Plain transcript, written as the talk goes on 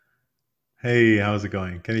Hey, how's it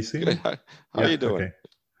going? Can you see Good. me? How are Yeah, you doing? okay.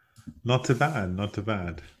 Not too bad, not too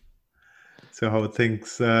bad. So how are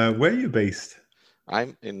things? Where are you based?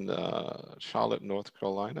 I'm in Charlotte, North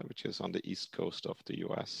Carolina, which is on the east coast of the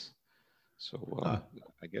U.S. So Ah,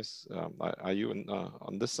 I guess are you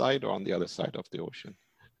on this side or on the other side of the ocean?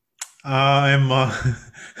 I'm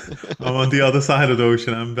I'm on the other side of the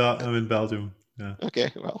ocean. I'm in Belgium. Yeah.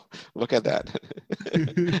 Okay, well, look at that.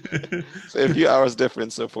 So a few hours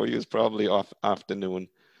difference. So for you, it's probably off afternoon.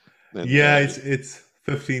 Then Yeah, it's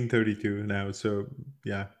 15:32 now, so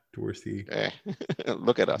yeah, towards the eh,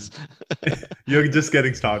 look at us. You're just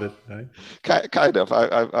getting started, right? Kind of.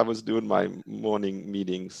 I was doing my morning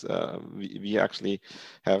meetings. We actually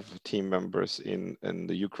have team members in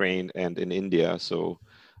the Ukraine and in India, so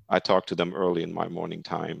I talk to them early in my morning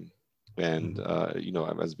time, and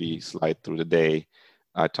Mhm. as we slide through the day,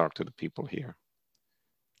 I talk to the people here.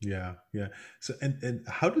 Yeah, yeah. So and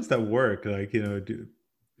how does that work? Like,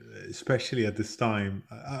 especially at this time,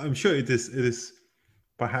 I'm sure it is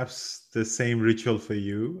perhaps the same ritual for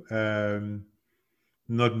you.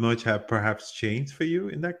 Not much have perhaps changed for you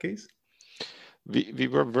in that case. We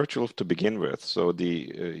were virtual to begin with, so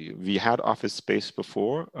the we had office space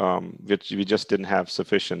before, which we just didn't have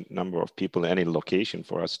sufficient number of people in any location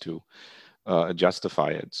for us to justify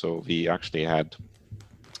it. So we actually had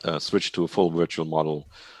switched to a full virtual model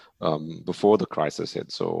before the crisis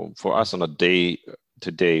hit. So for us on a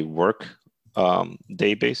day-to-day work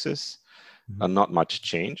day basis, Mhm. not much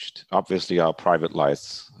changed. Obviously, our private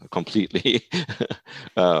lives completely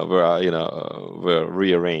were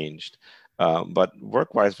rearranged. But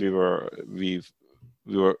work-wise, we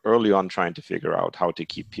were early on trying to figure out how to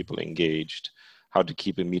keep people engaged, how to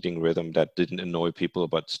keep a meeting rhythm that didn't annoy people,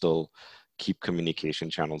 but still keep communication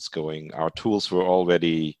channels going. Our tools were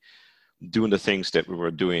already doing the things that we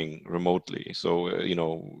were doing remotely. So,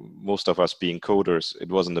 most of us being coders, it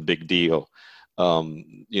wasn't a big deal,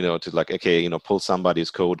 to like, okay, pull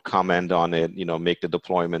somebody's code, comment on it, make the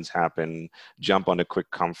deployments happen, jump on a quick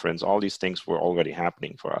conference. All these things were already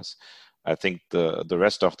happening for us. I think the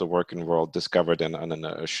rest of the working world discovered in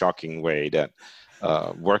a shocking way that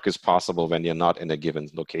work is possible when you're not in a given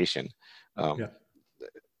location. Um, Yeah.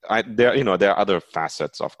 there are other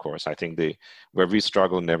facets, of course. I think the where we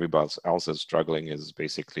struggle and everybody else is struggling is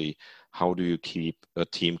basically how do you keep a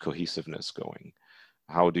team cohesiveness going?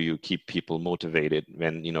 How do you keep people motivated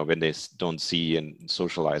when they don't see and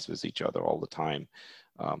socialize with each other all the time?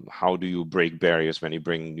 How do you break barriers when you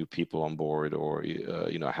bring new people on board or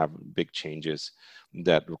have big changes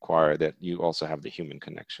that require that you also have the human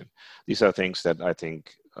connection? These are things that I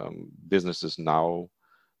think businesses now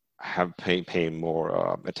have paying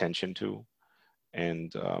more attention to.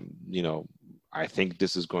 And I think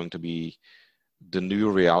this is going to be the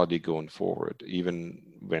new reality going forward. Even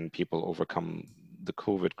when people overcome the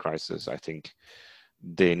COVID crisis, I think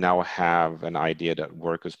they now have an idea that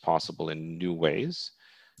work is possible in new ways.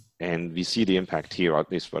 And we see the impact here,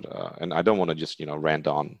 at least. But and I don't want to just rant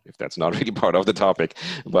on if that's not really part of the topic.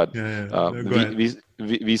 But Yeah, yeah. No, go we, ahead.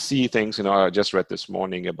 we see things. I just read this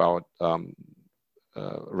morning about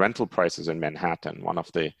rental prices in Manhattan, one of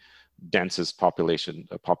the densest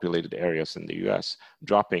populated areas in the US,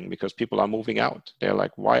 dropping because people are moving out. They're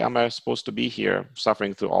like, why am I supposed to be here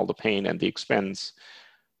suffering through all the pain and the expense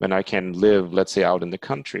when I can live, let's say, out in the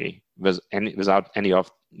country without any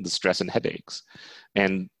of the stress and headaches?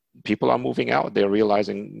 And people are moving out. They're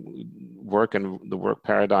realizing work and the work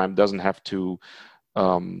paradigm doesn't have to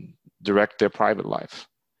direct their private life.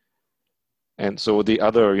 And so the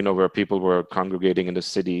other, where people were congregating in the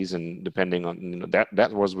cities and depending on,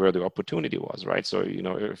 that was where the opportunity was, right? So,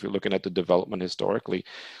 if you're looking at the development historically,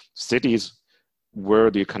 cities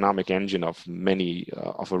were the economic engine of many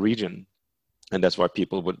of a region. And that's why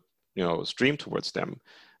people would, stream towards them.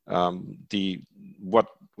 The what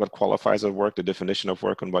qualifies as work, the definition of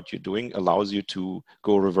work and what you're doing allows you to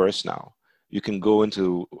go reverse now. You can go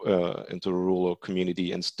into a rural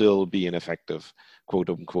community and still be an effective quote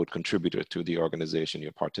unquote contributor to the organization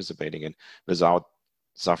you're participating in without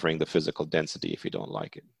suffering the physical density if you don't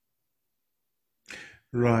like it.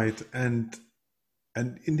 Right. And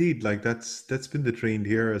indeed, like that's been the trend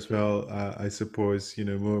here as well. I suppose,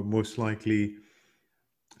 most likely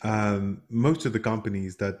most of the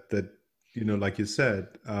companies that like you said,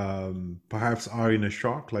 perhaps are in a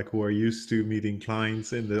shock, like who are used to meeting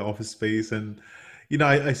clients in the office space, and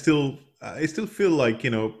I still feel like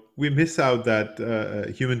we miss out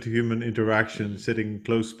that human to human interaction, Mhm. sitting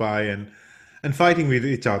close by and fighting with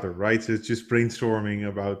each other, right? So it's just brainstorming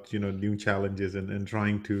about new challenges and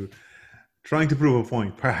trying to trying to prove a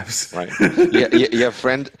point, perhaps. Right. Yeah, you have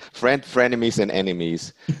frenemies and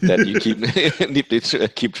enemies that you keep need to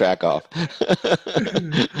keep track of.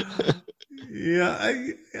 Yeah,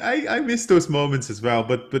 I miss those moments as well.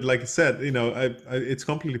 But like I said, it's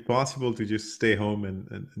completely possible to just stay home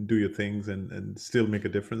and do your things and still make a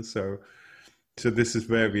difference. So this is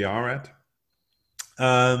where we are at.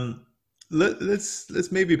 Um,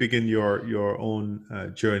 let's maybe begin your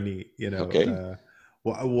own journey. Okay.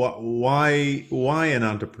 Why an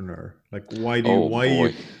entrepreneur? Like Oh why boy.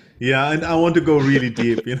 you? Yeah, and I want to go really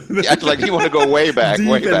deep. Act like you want to go way back, Deep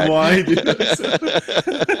way and back. wide.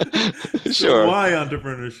 So Sure. why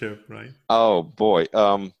entrepreneurship, right? Oh boy.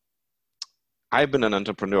 I've been an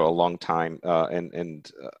entrepreneur a long time,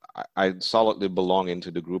 I solidly belong into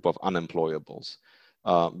the group of unemployables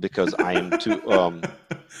because I'm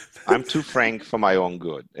too frank for my own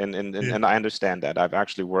good, Yeah. and I understand that. I've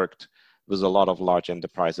actually worked with a lot of large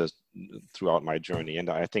enterprises throughout my journey,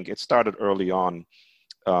 and I think it started early on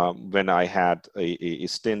when I had a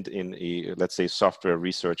stint in let's say, software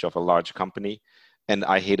research of a large company, and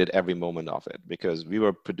I hated every moment of it because we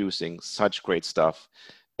were producing such great stuff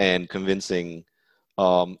and convincing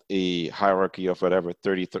a hierarchy of whatever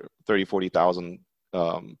 40,000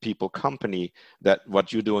 people company that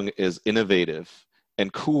what you're doing is innovative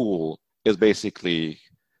and cool is basically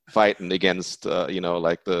fighting against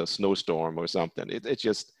like the snowstorm or something. It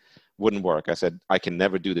just wouldn't work. I said I can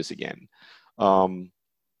never do this again.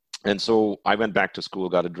 And so I went back to school,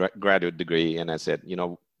 got a graduate degree, and I said,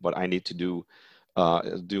 what I need to do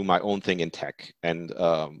is do my own thing in tech. And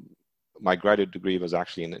my graduate degree was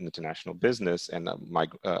actually in international business, and my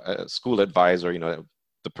school advisor,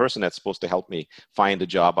 the person that's supposed to help me find a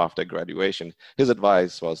job after graduation, his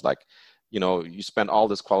advice was like, you spend all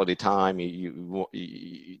this quality time, you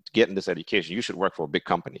getting this education, you should work for a big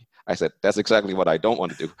company. I said, that's exactly what I don't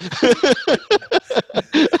want to do.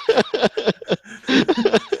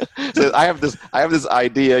 So I have this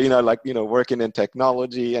idea, working in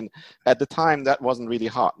technology, and at the time that wasn't really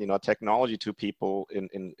hot. Technology to people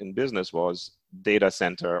in business was data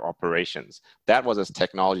center operations. That was as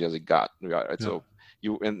technology as it got. Right? Yeah. So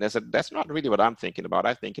and I said, that's not really what I'm thinking about.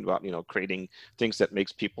 I'm thinking about, creating things that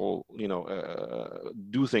makes people,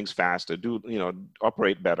 do things faster,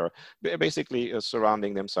 operate better, basically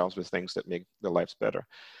surrounding themselves with things that make their lives better.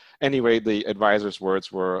 Anyway, the advisor's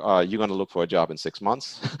words were, you're going to look for a job in 6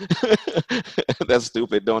 months. That's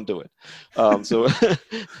stupid. Don't do it. So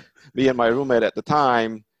me and my roommate at the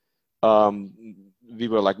time, we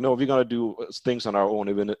were like, no, we're going to do things on our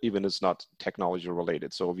own, even it's not technology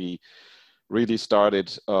related. So we really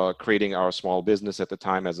started creating our small business at the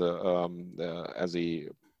time as a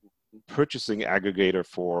purchasing aggregator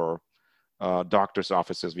for doctors'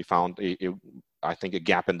 offices. We found I think a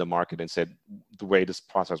gap in the market and said the way this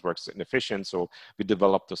process works is inefficient. So we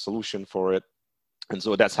developed a solution for it. And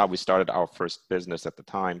so that's how we started our first business at the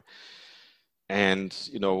time. And,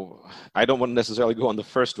 I don't want to necessarily go on the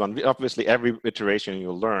first one. Obviously, every iteration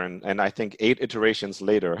you'll learn. And I think 8 iterations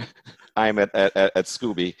later, I'm at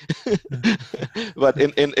Scooby. But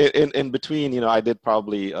in between, I did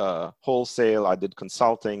probably wholesale, I did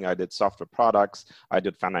consulting, I did software products, I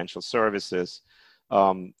did financial services.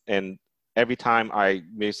 And every time I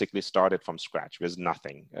basically started from scratch with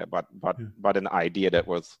nothing, but an idea that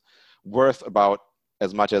was worth about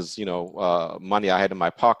as much as money I had in my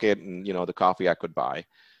pocket and the coffee I could buy,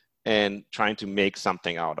 and trying to make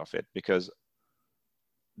something out of it, because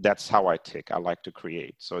that's how I tick. I like to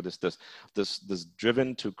create. So this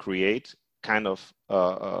driven to create kind of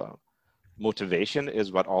motivation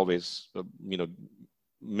is what always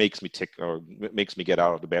makes me tick or makes me get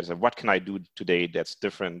out of the bed. So what can I do today that's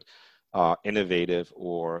different, innovative,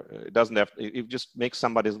 or it doesn't have, it just makes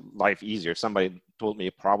somebody's life easier. Somebody told me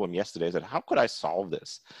a problem yesterday. I said, how could I solve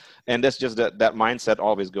this? And that's just that mindset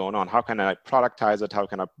always going on. How can I productize it? How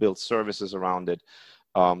can I build services around it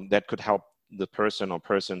that could help the person or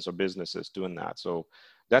persons or businesses doing that? So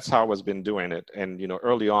that's how I was been doing it. And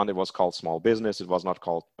early on it was called small business. It was not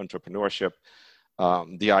called entrepreneurship.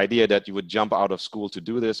 The idea that you would jump out of school to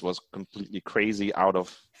do this was completely crazy. Out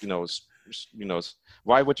of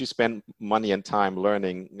why would you spend money and time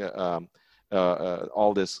learning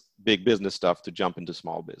all this big business stuff to jump into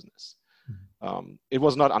small business? It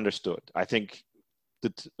was not understood. I think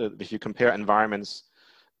that if you compare environments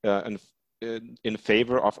in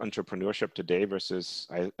favor of entrepreneurship today versus,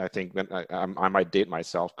 I think when I might date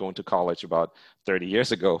myself, going to college about 30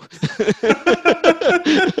 years ago.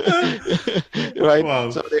 Right? Wow.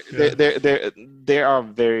 So Yeah. they are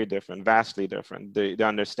very different, vastly different. The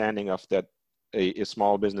understanding of that a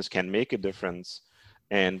small business can make a difference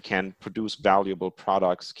and can produce valuable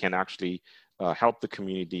products, can actually help the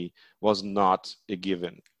community was not a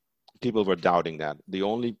given. People were doubting that. The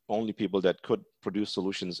only people that could produce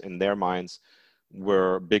solutions in their minds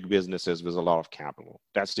were big businesses with a lot of capital.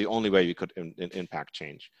 That's the only way we could impact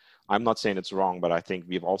change. I'm not saying it's wrong, but I think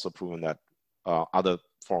we've also proven that other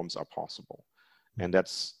forms are possible. And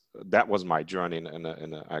that was my journey in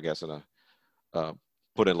a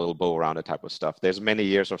put a little bow around it type of stuff. There's many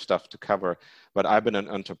years of stuff to cover, but I've been an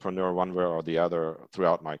entrepreneur one way or the other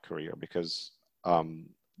throughout my career because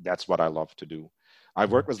that's what I love to do.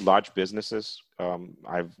 I've worked with large businesses.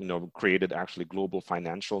 I've created actually global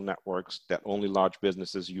financial networks that only large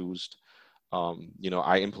businesses used.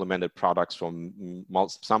 I implemented products from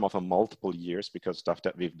some of them multiple years because stuff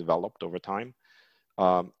that we've developed over time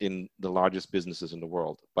in the largest businesses in the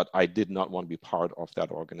world. But I did not want to be part of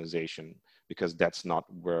that organization because that's not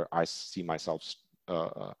where I see myself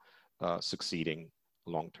succeeding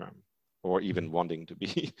long term, or even wanting to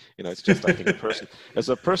be. It's just, I think, it's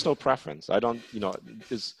a personal preference. I don't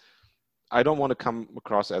want to come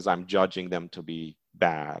across as I'm judging them to be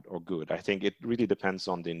bad or good. I think it really depends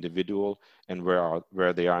on the individual and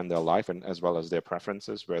where they are in their life, and as well as their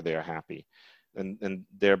preferences, where they are happy. And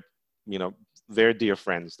they're, very dear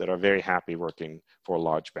friends that are very happy working for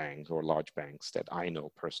large banks or large banks that I know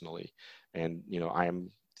personally. And, I am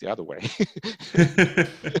the other way.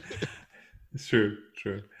 It's true.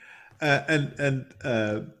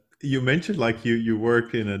 You mentioned like you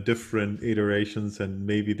work in a different iterations, and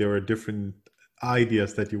maybe there were different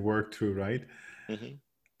ideas that you worked through, right?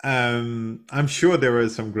 Mm-hmm. I'm sure there were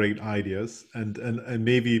some great ideas, and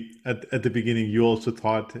maybe at the beginning you also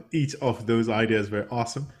thought each of those ideas were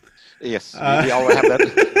awesome. Yes, we all have that.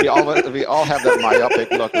 We all have that myopic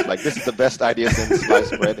look. It's like, this is the best idea since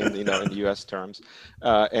sliced bread in US terms,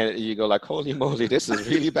 and you go like, holy moly, this is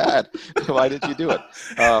really bad. Why did you do it?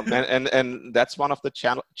 And that's one of the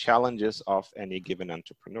challenges of any given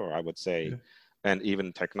entrepreneur, I would say, yeah. And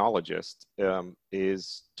even technologist,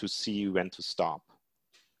 is to see when to stop.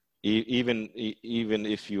 Even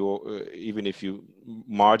if you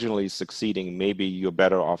marginally succeeding, maybe you're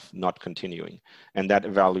better off not continuing, and that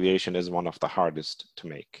evaluation is one of the hardest to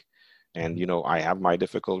make. And I have my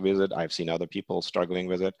difficulty with it. I've seen other people struggling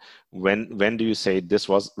with it. When do you say this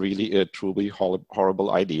was really a truly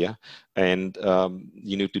horrible idea, and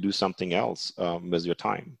you need to do something else with your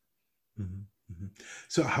time? Mm-hmm.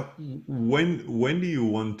 So when do you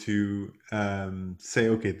want to say,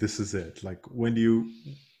 okay, this is it? Like, when do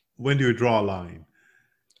you draw a line?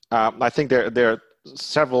 I think there are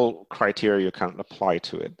several criteria you can apply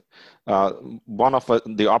to it. One of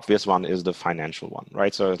the obvious one is the financial one,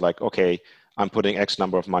 right? So it's like, okay, I'm putting X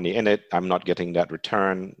number of money in it. I'm not getting that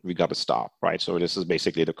return. We got to stop, right? So this is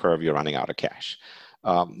basically the curve. You're running out of cash.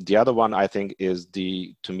 The other one, I think, is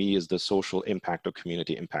the social impact or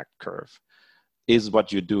community impact curve. Is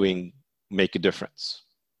what you're doing make a difference?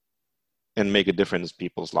 And make a difference in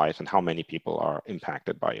people's life, and how many people are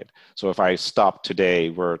impacted by it. So if I stop today,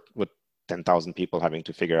 we're with 10,000 people having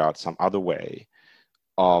to figure out some other way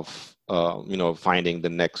of finding the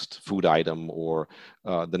next food item, or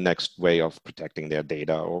the next way of protecting their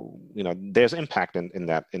data, or there's impact in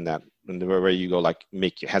that where you go like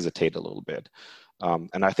make you hesitate a little bit.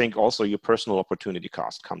 And I think also your personal opportunity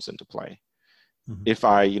cost comes into play. Mm-hmm. If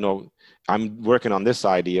I'm working on this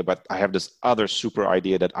idea, but I have this other super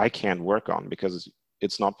idea that I can't work on because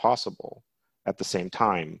it's not possible at the same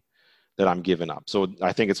time, that I'm giving up. So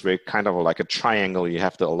I think it's very kind of like a triangle. You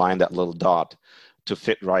have to align that little dot to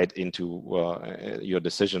fit right into your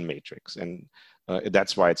decision matrix. And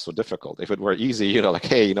that's why it's so difficult. If it were easy, like,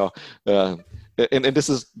 hey, and this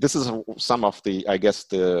is some of the, I guess,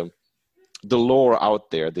 the lore out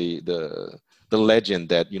there, the legend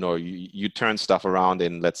that you turn stuff around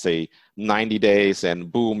in, let's say, 90 days,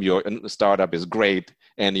 and boom, your startup is great,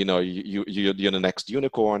 and you're the next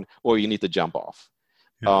unicorn, or you need to jump off.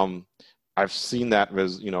 Yeah. I've seen that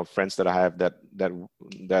with friends that I have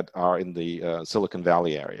that are in the Silicon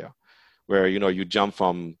Valley area, where you jump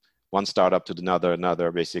from one startup to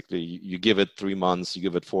another. Basically, you give it 3 months, you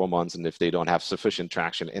give it 4 months, and if they don't have sufficient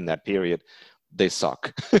traction in that period, they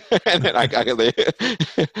suck. And then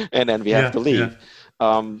and then we have to leave.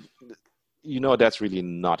 Yeah. That's really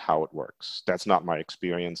not how it works. That's not my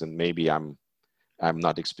experience, and maybe I'm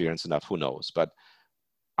not experienced enough, who knows. But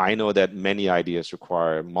I know that many ideas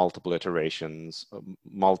require multiple iterations,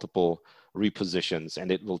 multiple repositions, and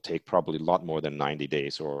it will take probably a lot more than 90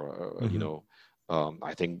 days or mm-hmm.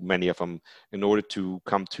 I think many of them, in order to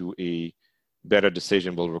come to a better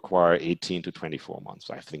decision, will require 18 to 24 months.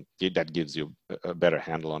 I think that gives you a better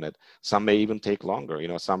handle on it. Some may even take longer.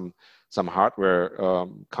 Some hardware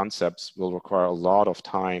concepts will require a lot of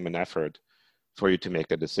time and effort for you to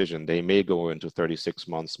make a decision. They may go into 36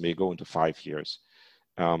 months, may go into 5 years.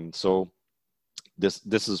 So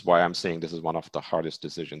this is why I'm saying this is one of the hardest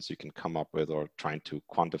decisions you can come up with, or trying to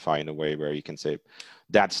quantify in a way where you can say,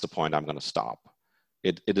 that's the point I'm going to stop.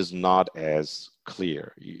 It is not as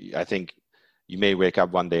clear. I think you may wake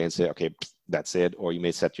up one day and say, okay, that's it. Or you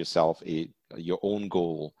may set yourself your own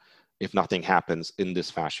goal. If nothing happens in this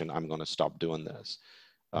fashion, I'm going to stop doing this.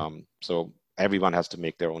 So everyone has to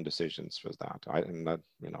make their own decisions with that.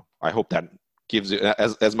 I hope that gives you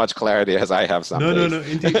as much clarity as I have some days. No,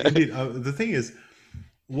 indeed. The thing is,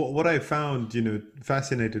 what I found,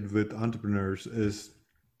 fascinated with entrepreneurs is,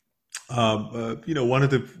 one of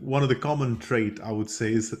the common trait I would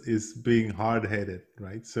say is being hard-headed,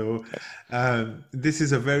 right? So, this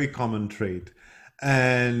is a very common trait,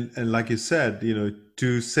 and like you said,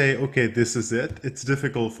 to say, okay, this is it. It's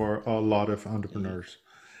difficult for a lot of entrepreneurs.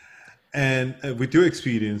 And with your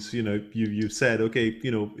experience, you said, okay,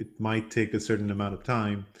 it might take a certain amount of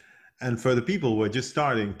time. And for the people who are just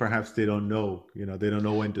starting, perhaps they don't know, they don't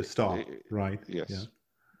know when to stop, right? Yes. Yeah.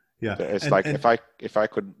 Yeah. It's if I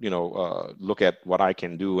could, look at what I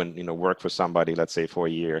can do and, work for somebody, let's say for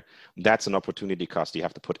a year, that's an opportunity cost you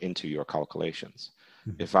have to put into your calculations.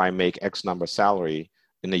 Mm-hmm. If I make X number salary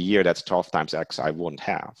in a year, that's 12 times X I wouldn't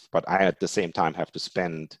have, but I at the same time have to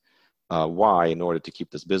spend Y in order to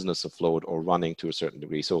keep this business afloat or running to a certain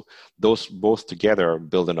degree. So those both together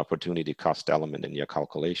build an opportunity cost element in your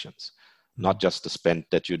calculations, mm-hmm. not just the spend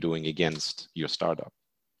that you're doing against your startup.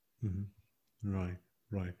 Mm-hmm.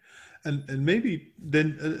 Right. And maybe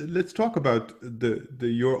then let's talk about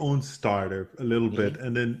your own startup a little mm-hmm. bit,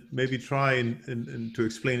 and then maybe try and to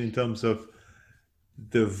explain in terms of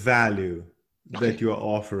the value that you are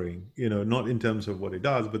offering, not in terms of what it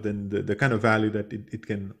does, but then the kind of value that it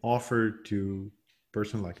can offer to a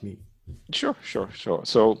person like me. Sure.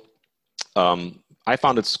 So I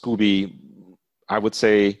founded Scooby, I would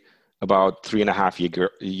say about 3.5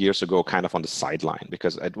 years ago, kind of on the sideline,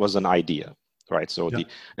 because it was an idea, right? So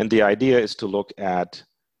the idea is to look at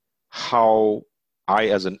how I,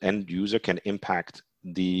 as an end user, can impact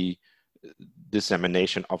the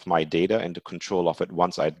dissemination of my data and the control of it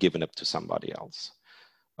once I'd given it to somebody else.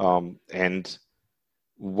 And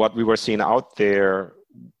what we were seeing out there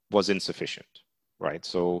was insufficient, right?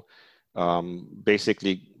 So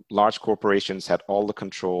basically, large corporations had all the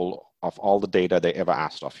control of all the data they ever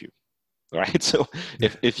asked of you, right? So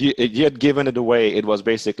if you had given it away, it was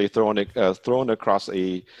basically thrown across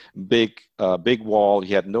a big wall.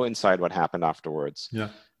 You had no insight what happened afterwards. Yeah.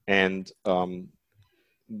 And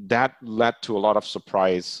that led to a lot of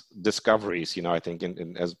surprise discoveries, I think,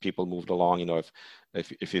 as people moved along.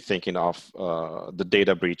 If you're thinking of the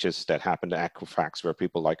data breaches that happened at Equifax, where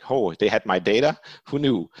people like, oh, they had my data, who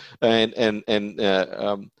knew? And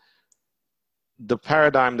the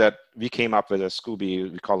paradigm that we came up with at Scooby,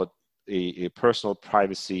 we call it a personal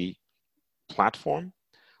privacy platform,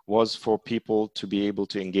 was for people to be able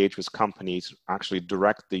to engage with companies, actually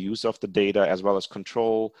direct the use of the data as well as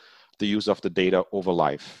control the use of the data over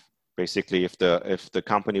life. Basically, if the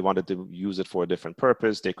company wanted to use it for a different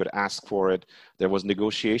purpose, they could ask for it. There was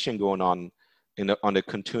negotiation going on on a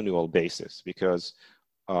continual basis, because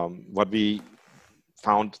what we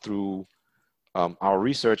found through our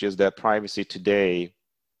research is that privacy today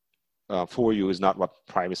for you is not what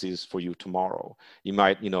privacy is for you tomorrow. You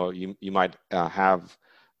might, you might have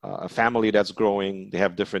a family that's growing. They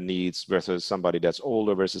have different needs versus somebody that's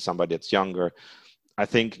older versus somebody that's younger. I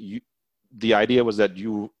think the idea was that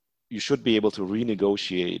you should be able to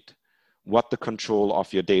renegotiate what the control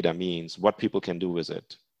of your data means, what people can do with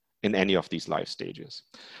it in any of these life stages.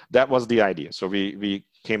 That was the idea. So we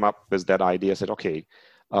came up with that idea, said, okay,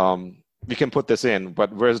 we can put this in,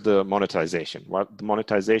 but where's the monetization? Well, the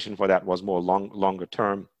monetization for that was more longer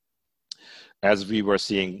term. As we were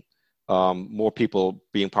seeing more people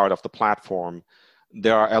being part of the platform,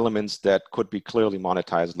 there are elements that could be clearly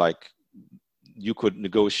monetized, like you could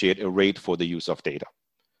negotiate a rate for the use of data.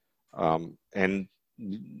 And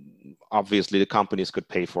obviously the companies could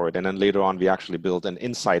pay for it. And then later on, we actually built an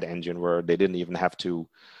insight engine where they didn't even have to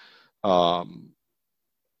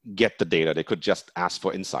get the data. They could just ask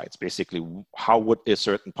for insights. Basically, how would a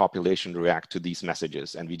certain population react to these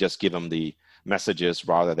messages? And we just give them the messages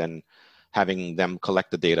rather than having them collect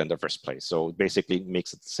the data in the first place. So it basically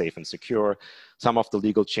makes it safe and secure. Some of the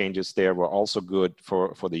legal changes there were also good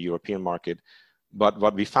for the European market. But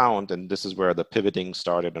what we found, and this is where the pivoting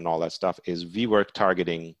started and all that stuff, is we were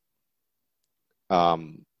targeting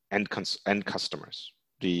end customers,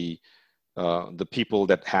 the people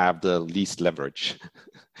that have the least leverage.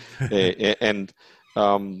 And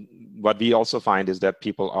what we also find is that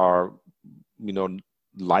people are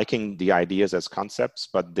liking the ideas as concepts,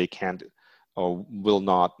 but they can't or will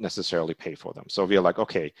not necessarily pay for them. So we are like,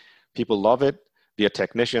 okay, people love it. We are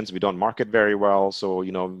technicians. We don't market very well, so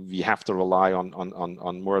we have to rely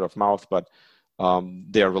on word of mouth. But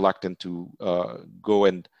they are reluctant to go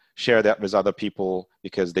and share that with other people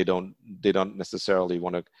because they don't necessarily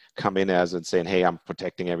want to come in as and saying, hey, I'm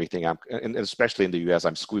protecting everything. And especially in the US,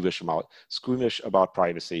 I'm squeamish about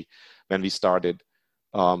privacy. When we started,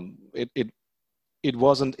 it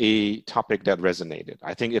wasn't a topic that resonated.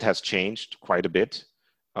 I think it has changed quite a bit,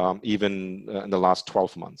 even in the last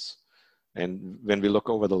 12 months. And when we look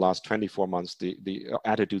over the last 24 months, the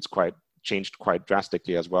attitudes changed quite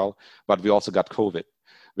drastically as well. But we also got COVID,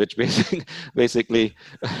 which basically,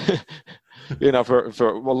 for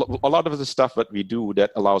a lot of the stuff that we do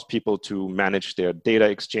that allows people to manage their data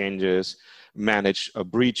exchanges, manage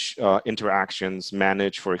breach interactions,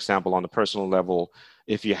 manage, for example, on a personal level,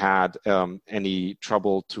 if you had any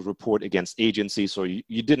trouble to report against agencies, so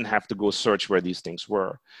you didn't have to go search where these things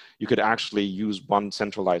were. You could actually use one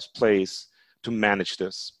centralized place to manage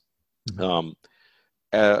this. Mm-hmm.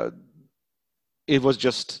 It was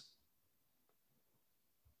just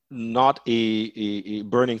not a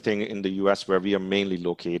burning thing in the US where we are mainly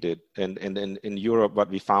located. And in Europe, what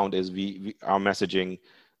we found is our messaging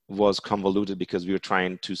was convoluted because we were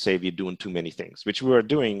trying to say we're doing too many things, which we were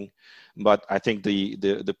doing. But I think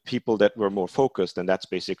the people that were more focused, and that's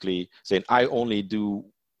basically saying, I only do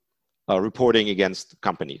reporting against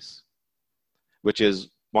companies, which is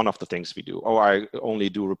one of the things we do. Or I only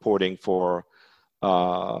do reporting for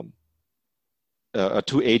 2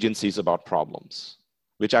 agencies about problems,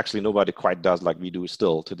 which actually nobody quite does like we do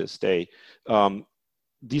still to this day.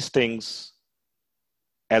 These things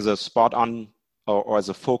as a spot on or as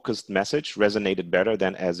a focused message resonated better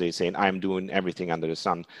than as a saying, I'm doing everything under the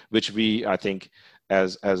sun, which we, I think,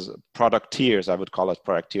 as producteers, I would call us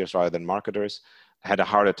producteers rather than marketers, had a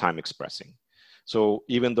harder time expressing. So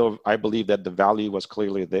even though I believe that the value was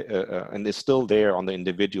clearly there and is still there on the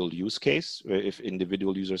individual use case, if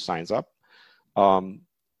individual user signs up,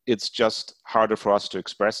 it's just harder for us to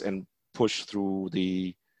express and push through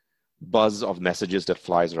the buzz of messages that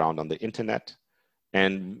flies around on the internet.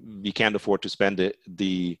 And we can't afford to spend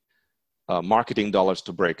the marketing dollars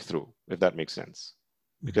to break through, if that makes sense.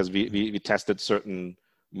 Because we tested certain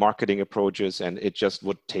marketing approaches and it just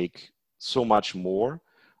would take so much more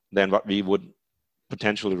than what we would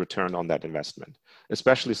potentially return on that investment,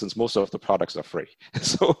 especially since most of the products are free.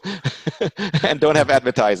 So, and don't have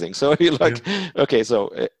advertising. So you're like, okay, so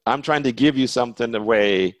I'm trying to give you something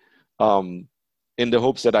away in the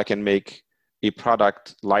hopes that I can make a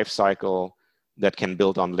product life cycle that can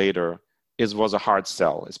build on later. Was a hard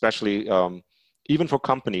sell, especially even for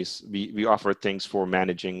companies. We offer things for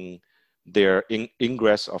managing their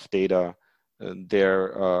ingress of data,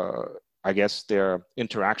 their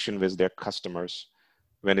interaction with their customers.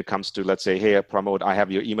 When it comes to, let's say, hey, I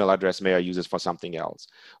have your email address, may I use it for something else?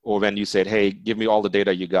 Or when you said, hey, give me all the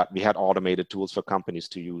data you got, we had automated tools for companies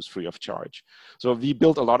to use free of charge. So we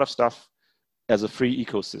built a lot of stuff as a free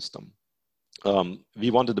ecosystem.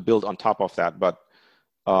 We wanted to build on top of that, but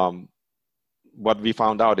what we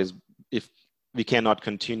found out is if we cannot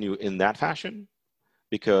continue in that fashion,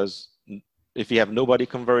 because if we have nobody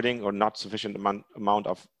converting or not sufficient amount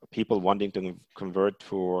of people wanting to convert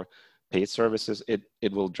for paid services,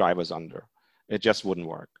 it will drive us under. It just wouldn't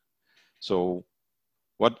work. So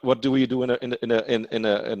what do we do in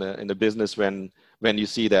a business when you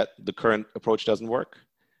see that the current approach doesn't work?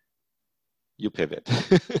 You pivot.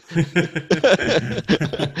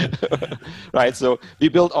 Right? So we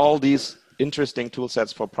built all these interesting tool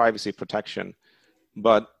sets for privacy protection,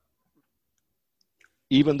 but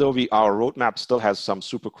even though our roadmap still has some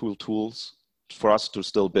super cool tools for us to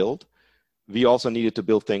still build, we also needed to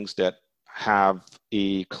build things that have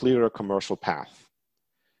a clearer commercial path.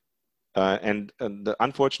 And the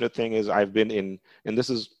unfortunate thing is I've been in, and this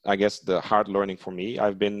is, I guess, the hard learning for me.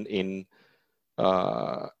 I've been in,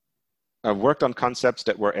 I've worked on concepts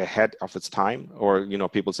that were ahead of its time, or,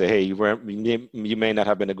 people say, hey, you may not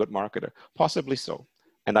have been a good marketer. Possibly so.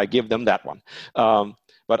 And I give them that one.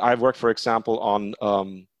 But I've worked, for example,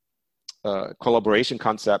 on collaboration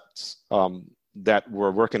concepts that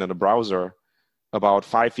were working in a browser about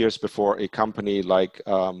 5 years before a company like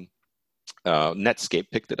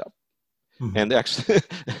Netscape picked it up. Mm-hmm. And actually,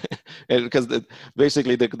 because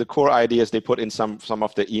basically the core ideas they put in some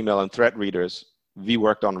of the email and thread readers, we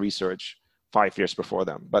worked on research 5 years before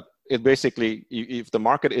them. But it basically, if the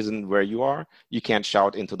market isn't where you are, you can't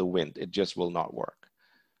shout into the wind. It just will not work.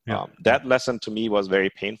 Yeah. That lesson to me was very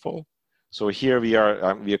painful. So here we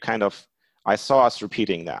are kind of, I saw us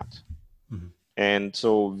repeating that. Mm-hmm. And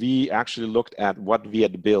so we actually looked at what we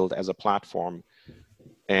had built as a platform,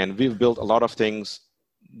 and we've built a lot of things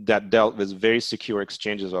that dealt with very secure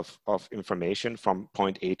exchanges of information from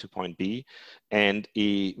point A to point B, and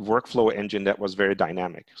a workflow engine that was very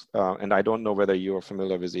dynamic. And I don't know whether you're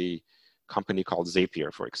familiar with a company called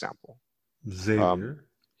Zapier, for example. Xavier.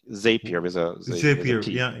 Zapier is a Zapier,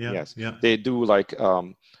 P. yeah, Yes, yeah. they do like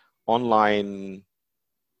online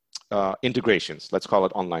integrations. Let's call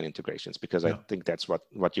it online integrations, because I think that's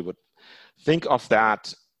what you would think of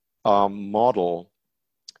that model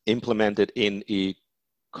implemented in a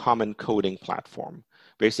common coding platform.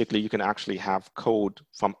 Basically, you can actually have code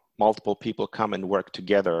from multiple people come and work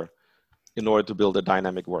together in order to build a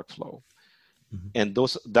dynamic workflow. Mm-hmm. And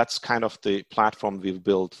that's kind of the platform we've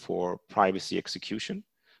built for privacy execution,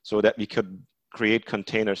 so that we could create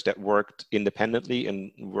containers that worked independently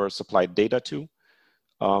and were supplied data to,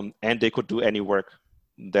 and they could do any work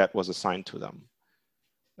that was assigned to them.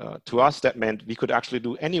 To us, that meant we could actually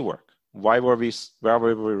do any work. Why were we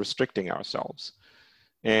restricting ourselves?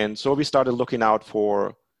 And so we started looking out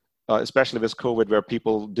for, especially with COVID, where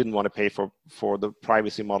people didn't want to pay for the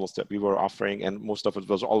privacy models that we were offering, and most of it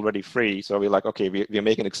was already free. So we're like, okay, we're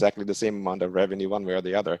making exactly the same amount of revenue one way or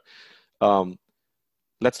the other.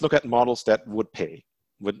 Let's look at models that would pay,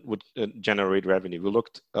 would generate revenue. We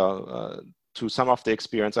looked to some of the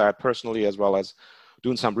experience I had personally, as well as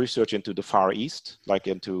doing some research into the Far East, like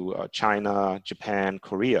into China, Japan,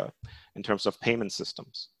 Korea, in terms of payment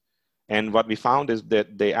systems. And what we found is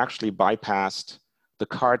that they actually bypassed the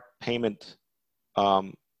card payment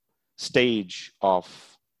stage of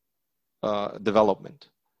development.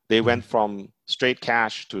 They went from straight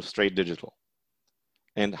cash to straight digital.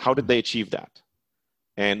 And how did they achieve that?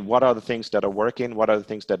 And what are the things that are working? What are the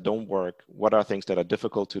things that don't work? What are things that are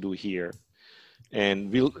difficult to do here?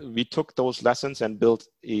 And we took those lessons and built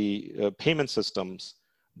payment systems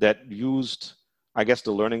that used, I guess,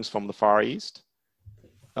 the learnings from the Far East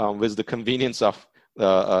with the convenience of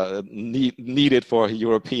needed for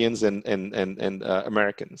Europeans and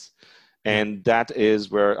Americans. And that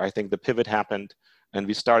is where I think the pivot happened. And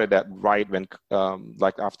we started that right when,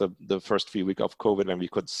 like after the first few weeks of COVID,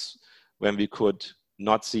 when we could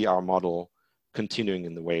not see our model continuing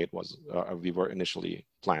in the way it was we were initially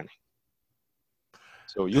planning.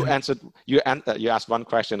 So you asked one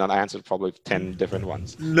question, and I answered probably 10 different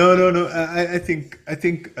ones. No. I think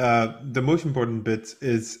the most important bit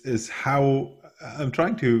is how I'm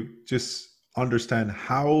trying to just understand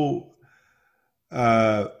how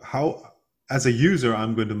as a user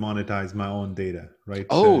I'm going to monetize my own data, right?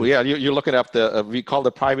 Oh, so, yeah, you're looking up we call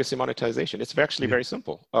the privacy monetization. It's actually very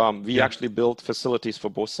simple. We actually build facilities for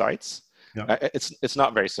both sides. Yeah. It's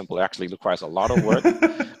not very simple. It actually requires a lot of work.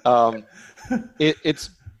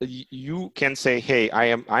 You can say, hey,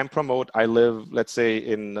 I'm Pramod. I live, let's say,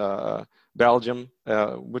 in Belgium.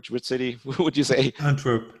 Which city would you say?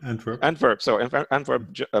 Antwerp. So Antwerp,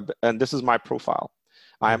 and this is my profile.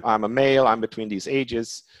 I'm a male. I'm between these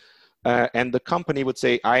ages, and the company would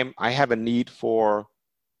say, I have a need for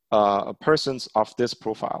persons of this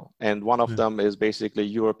profile, and one of them is basically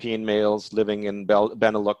European males living in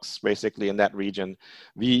Benelux, basically in that region.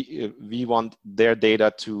 We want their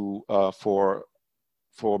data to for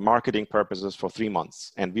marketing purposes for 3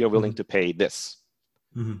 months, and we are willing to pay this.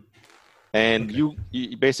 And you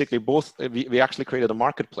basically we actually created a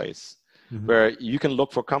marketplace where you can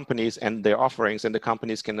look for companies and their offerings, and the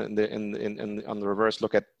companies can on the reverse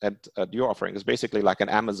look at your offering. It's basically like an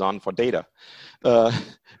Amazon for data,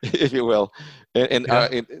 if you will. And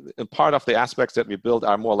part of the aspects that we build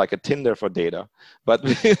are more like a Tinder for data, but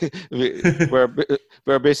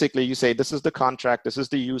where basically you say, this is the contract, this is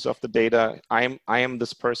the use of the data. I am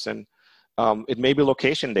this person. It may be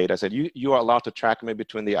location data. So you are allowed to track me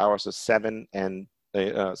between the hours of 7 a.m.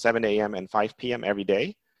 and 5 p.m. every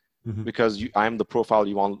day. Because I'm the profile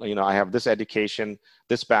you want, I have this education,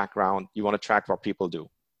 this background, you want to track what people do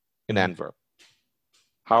in Antwerp.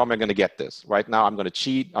 How am I going to get this? Right now, I'm going to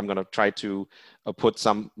cheat. I'm going to try to put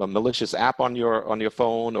some malicious app on your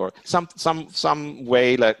phone, or some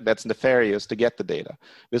way that's nefarious to get the data.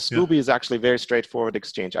 With Scooby is actually very straightforward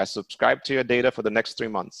exchange. I subscribe to your data for the next 3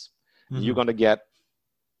 months. You're going to get,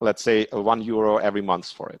 let's say, €1 every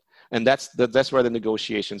month for it. And that's where the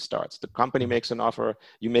negotiation starts. The company makes an offer,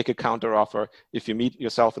 you make a counter offer. If you meet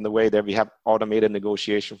yourself in the way that we have automated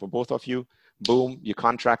negotiation for both of you, boom, your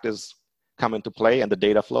contract is come into play and the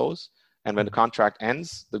data flows. And when the contract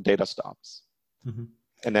ends, the data stops.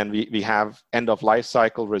 And then we have end of life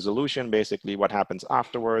cycle resolution, basically what happens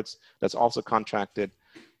afterwards. That's also contracted,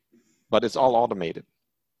 but it's all automated.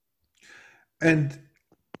 And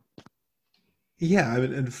Yeah, I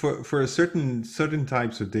mean, and for a certain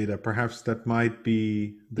types of data, perhaps that might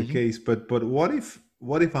be the Hmm. case. But what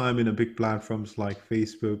if I'm in a big platforms like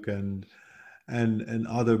Facebook and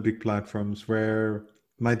other big platforms where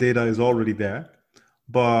my data is already there,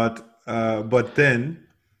 but then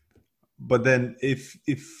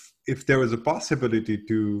if there was a possibility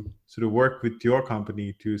to sort of work with your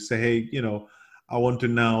company to say, hey, I want to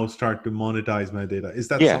now start to monetize my data. Is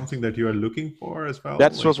that Yeah, something that you are looking for as well?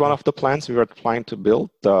 that Like, was one of the plans we were trying to build.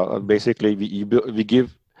 Basically, we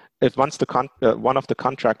give if once one of the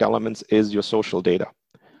contract elements is your social data.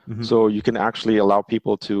 mhm, So you can actually allow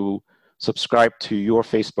people to subscribe to your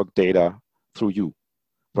Facebook data through you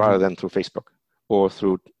rather mhm, than through Facebook, or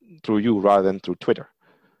through you rather than through Twitter.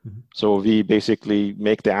 mhm. So we basically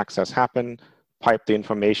make the access happen, pipe the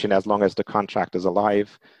information as long as the contract is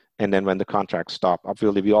alive, and then when the contract stop,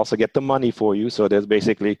 obviously we also get the money for you. So there's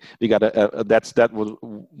basically we got that was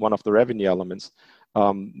one of the revenue elements.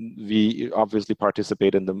 We obviously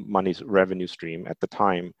participate in the money revenue stream at the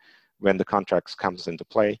time when the contracts comes into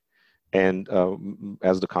play, and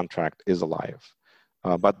as the contract is alive.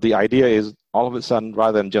 But the idea is all of a sudden,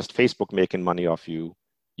 rather than just Facebook making money off you,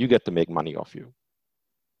 you get to make money off you,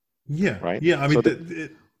 Yeah, right? yeah. I So mean,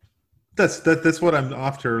 that's what I'm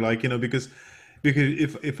after. Like, because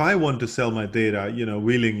if I want to sell my data,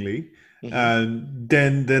 willingly, mhm.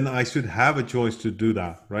 then I should have a choice to do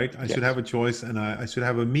that, right? I should Yes, have a choice, and I should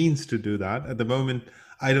have a means to do that. At the moment,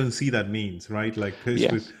 I don't see that means, right? Like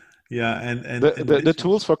Facebook, yes. yeah, and The, and and the this,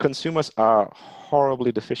 tools for consumers are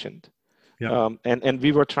horribly deficient, yeah, and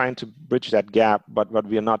we were trying to bridge that gap, but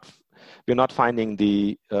we're not finding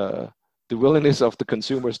the willingness of the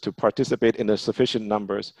consumers to participate in a sufficient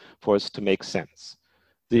numbers for us to make sense.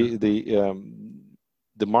 yeah,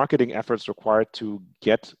 The marketing efforts required to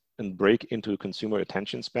get and break into consumer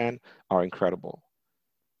attention span are incredible.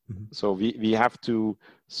 mhm, So we have to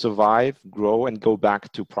survive, grow, and go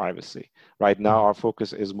back to privacy. Right now, mhm, our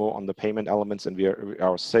focus is more on the payment elements, and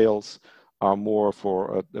our sales are more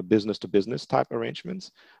for a business-to-business type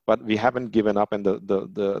arrangements. But we haven't given up, and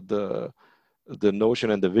the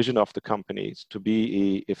notion and the vision of the companies to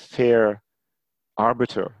be a fair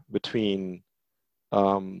arbiter between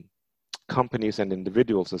um, companies and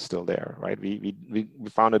individuals is still there, right? We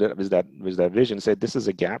founded it with that vision, said this is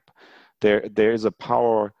a gap. There is a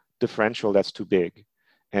power differential that's too big,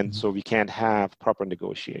 and mhm. so we can't have proper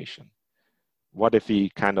negotiation. What if we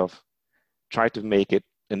kind of try to make it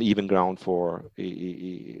an even ground for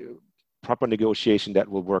a proper negotiation that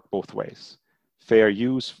will work both ways? Fair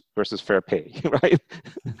use versus fair pay, right?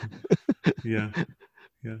 Yeah,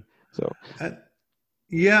 yeah. So And,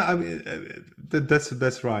 yeah, I mean,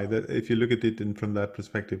 that's right. That if you look at it from that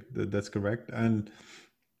perspective, that's correct. And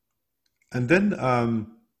then,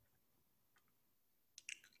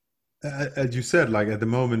 as you said, like at the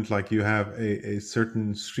moment, like you have a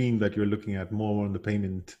certain stream that you're looking at more on the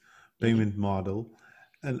payment mhm. payment model.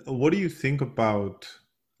 And what do you think about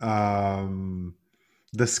um,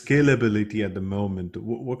 the scalability at the moment?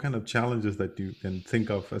 What kind of challenges that you can think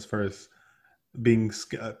of as far as being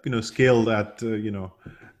scaled at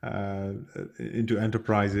uh, into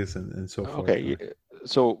enterprises and so forth? Okay,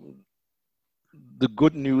 so the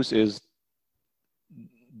good news is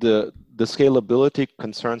the scalability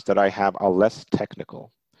concerns that I have are less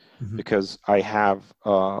technical Mhm. because I have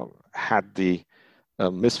had the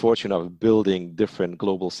misfortune of building different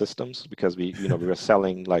global systems because we were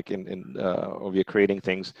selling like or we are creating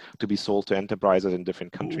things to be sold to enterprises in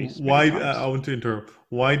different countries many Why, I times. want to interrupt.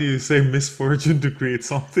 Why do you say misfortune to create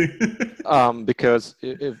something? Because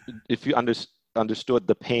if you understood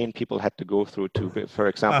the pain people had to go through to, for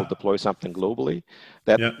example, Ah, deploy something globally,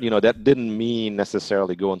 that yeah. that didn't mean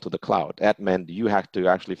necessarily go into the cloud. That meant you had to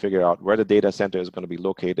actually figure out where the data center is going to be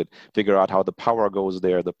located, figure out how the power goes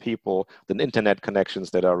there, the people, the internet connections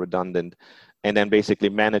that are redundant, and then basically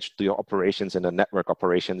manage the operations in a network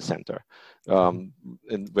operations center, Mhm.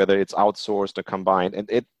 and whether it's outsourced or combined, and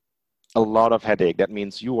it a lot of headache. That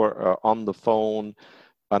means you are on the phone,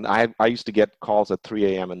 and I used to get calls at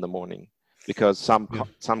 3 a.m. in the morning because Yeah,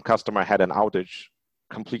 some customer had an outage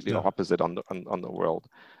completely yeah. opposite on the world,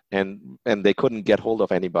 and they couldn't get hold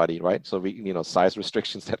of anybody, right? So we size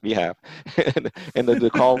restrictions that we have, and the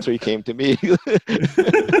call tree came to me,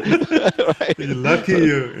 right? Lucky So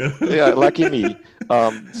you. yeah, lucky me.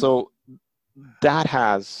 So that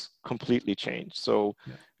has completely changed. So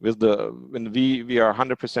Yeah. when we are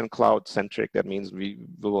 100% cloud centric, that means we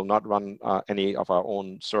will not run any of our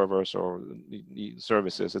own servers or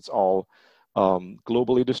services. It's all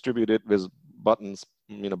globally distributed with buttons,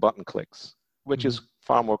 button clicks. which is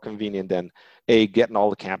far more convenient than getting all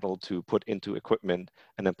the capital to put into equipment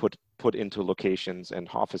and then put into locations and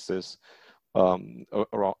offices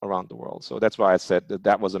around the world. So that's why I said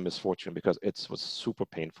that was a misfortune, because it was super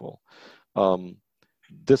painful.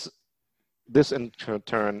 This in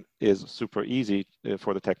turn is super easy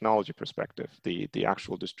for the technology perspective, the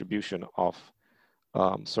actual distribution of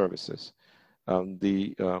services.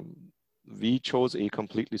 We chose a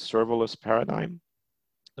completely serverless paradigm,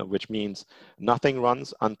 which means nothing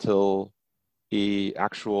runs until a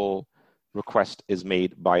actual request is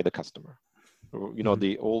made by the customer. You know,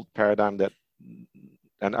 the old paradigm that,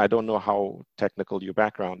 and I don't know how technical your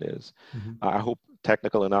background is. I hope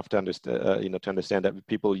technical enough to understand, to understand that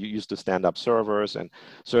people used to stand up servers, and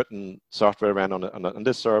certain software ran on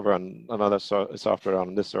this server and another software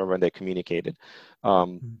on this server, and they communicated.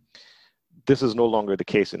 This is no longer the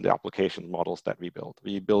case in the application models that we built.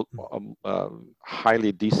 We built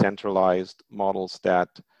highly decentralized models that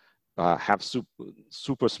have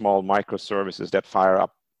super small microservices that fire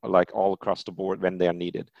up like all across the board when they are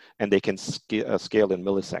needed, and they can scale in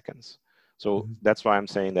milliseconds. So that's why I'm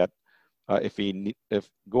saying that if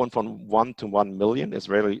going from 1 to 1 million is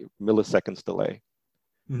really milliseconds delay,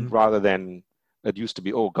 rather than it used to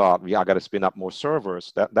be, oh God, I got to spin up more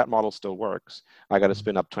servers. That model still works. I got to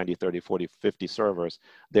spin up 20, 30, 40, 50 servers.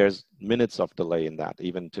 There's minutes of delay in that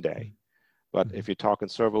even today. But if you're talking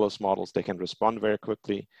serverless models, they can respond very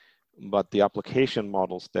quickly. But the application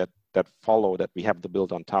models that follow, that we have to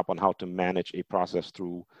build on top on how to manage a process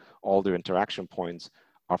through all their interaction points,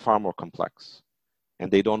 are far more complex. And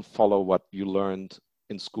they don't follow what you learned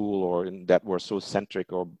in school or that were so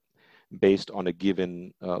centric or based on a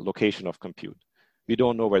given location of compute. We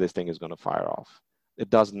don't know where this thing is going to fire off. It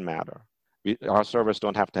doesn't matter. Our servers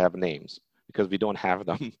don't have to have names because we don't have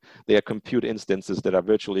them. They are compute instances that are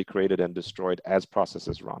virtually created and destroyed as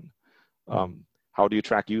processes run. How do you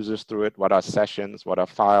track users through it? What are sessions? What are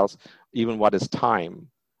files? Even what is time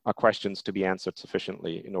are questions to be answered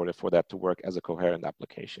sufficiently in order for that to work as a coherent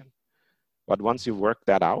application. But once you work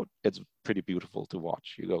that out, it's pretty beautiful to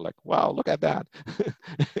watch. You go like, wow, look at that.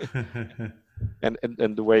 and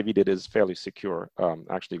the way we did is fairly secure,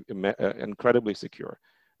 actually incredibly secure.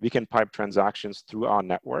 We can pipe transactions through our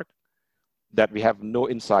network that we have no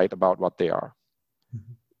insight about what they are.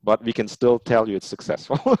 But we can still tell you it's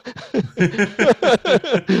successful.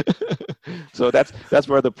 So that's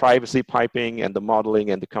where the privacy piping and the modeling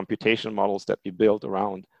and the computation models that we built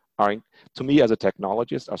around are, to me as a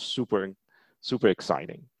technologist, are super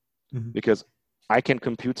exciting. Because I can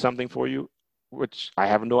compute something for you, which I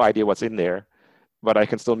have no idea what's in there, but I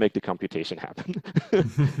can still make the computation happen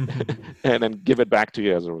and then give it back to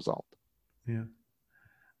you as a result. Yeah.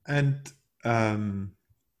 And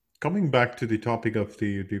coming back to the topic of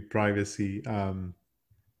the privacy,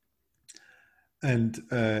 and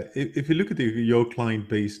if you look at your client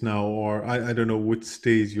base now, or I don't know which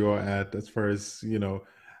stage you're at as far as,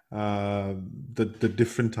 the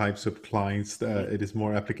different types of clients that it is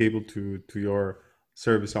more applicable to your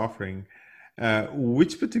service offering,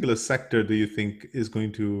 which particular sector do you think is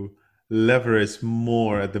going to leverage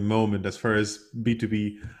more at the moment as far as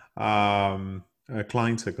B2B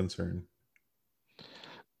clients are concerned?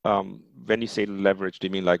 When you say leverage, do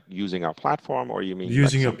you mean like using our platform, or you mean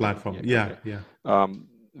using like your platform? Yeah, okay. yeah.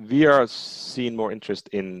 We are seeing more interest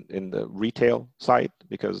in the retail side,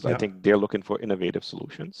 because I think they're looking for innovative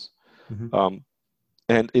solutions,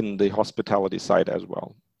 and in the hospitality side as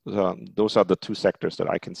well. Those are the two sectors that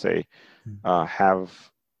I can say have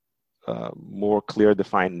more clear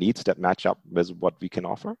defined needs that match up with what we can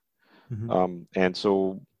offer. And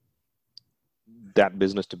so that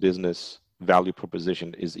business to business value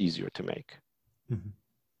proposition is easier to make.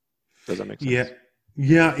 Does that make sense?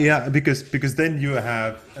 Yeah. Because then you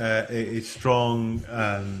have a strong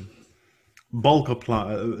bulk of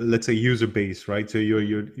let's say user base, right? So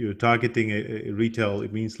you're targeting a retail.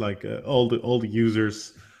 It means like all the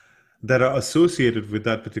users that are associated with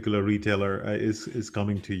that particular retailer is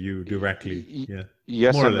coming to you directly. Yeah.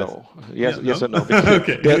 Yes more and or less. no. Yes, Yeah, yes no? and no.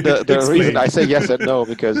 Okay. The reason I say yes and no,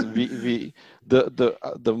 because the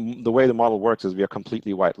way the model works is we are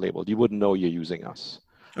completely white labeled. You wouldn't know you're using us.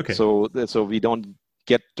 Okay. So we don't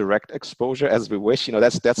get direct exposure as we wish.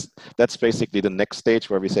 That's basically the next stage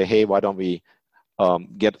where we say, hey, why don't we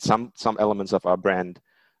get some elements of our brand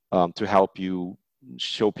to help you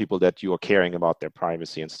show people that you are caring about their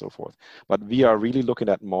privacy and so forth. But we are really looking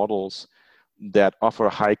at models that offer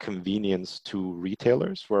high convenience to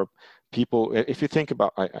retailers, where people, if you think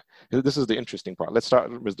about, this is the interesting part. Let's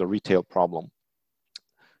start with the retail problem.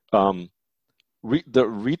 The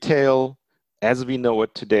retail as we know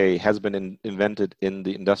it today has been invented in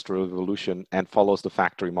the Industrial Revolution and follows the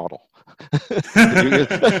factory model.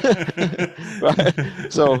 Right?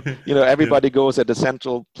 So, Yeah. everybody goes at the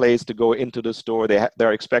central place to go into the store.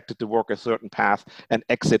 They're expected to walk a certain path and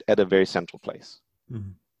exit at a very central place.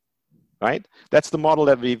 Mhm. Right? That's the model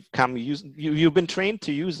that we've come use. You've been trained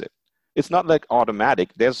to use it. It's not like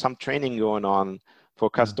automatic. There's some training going on for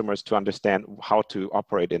customers to understand how to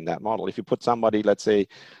operate in that model. If you put somebody, let's say,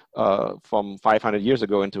 from 500 years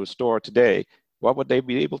ago into a store today, what would they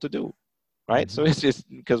be able to do? Right? So it's just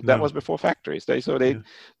because that No. was before factories. Yeah.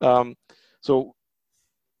 So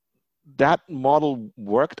that model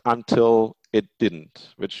worked until it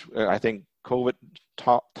didn't, which I think COVID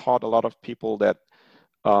taught a lot of people that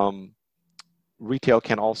retail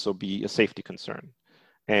can also be a safety concern.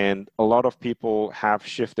 And a lot of people have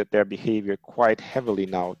shifted their behavior quite heavily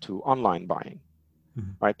now to online buying,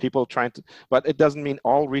 right? People trying to, but it doesn't mean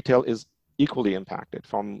all retail is equally impacted.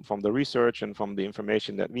 From the research and from the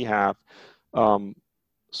information that we have,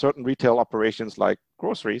 certain retail operations like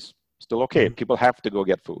groceries, still okay. People have to go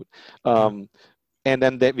get food. And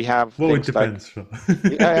then we have things It depends. like,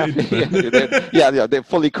 It depends. they're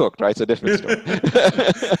fully cooked, right? It's a different story.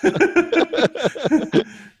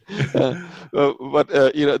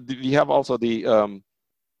 We have also the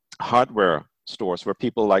hardware stores where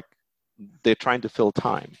people they're trying to fill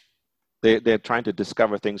time. They're trying to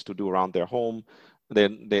discover things to do around their home. They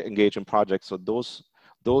engage in projects. So those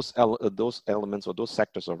elements or those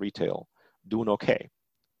sectors of retail doing okay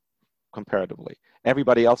comparatively.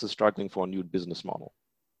 Everybody else is struggling for a new business model.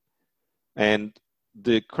 And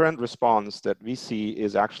the current response that we see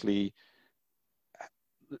is actually,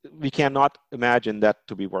 we cannot imagine that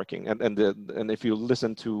to be working. And if you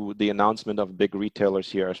listen to the announcement of big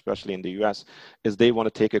retailers here, especially in the US, is they want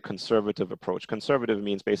to take a conservative approach. Conservative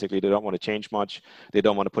means basically they don't want to change much. They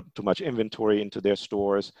don't want to put too much inventory into their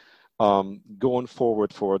stores going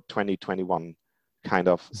forward for 2021 kind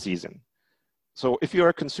of season. So if you're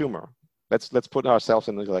a consumer, let's put ourselves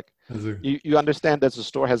in you understand that the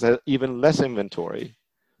store has even less inventory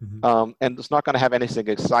and it's not going to have anything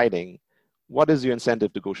exciting. What is your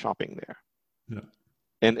incentive to go shopping there? Yeah.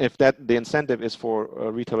 And if the incentive is for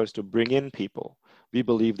retailers to bring in people, we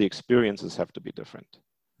believe the experiences have to be different,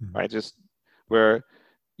 right? Just where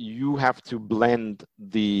you have to blend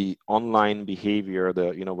the online behavior,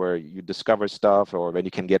 where you discover stuff or when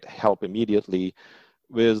you can get help immediately,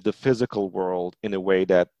 with the physical world in a way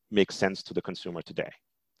that makes sense to the consumer today.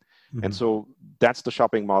 And so that's the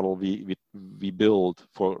shopping model we build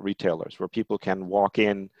for retailers, where people can walk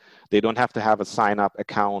in. They don't have to have a sign-up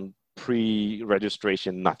account,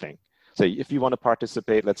 pre-registration, nothing. So if you want to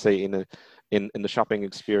participate, let's say in the shopping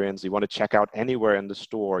experience, you want to check out anywhere in the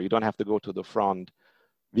store, you don't have to go to the front.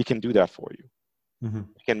 We can do that for you.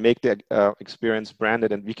 We can make the experience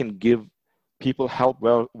branded, and we can give people help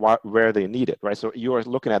where they need it, right? So you're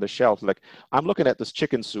looking at a shelf, like, I'm looking at this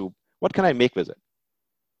chicken soup. What can I make with it?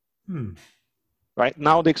 Right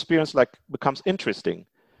now, the experience becomes interesting.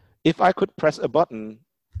 If I could press a button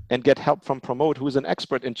and get help from Promote, who's an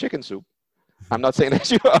expert in chicken soup, I'm not saying that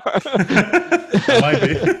you are. Might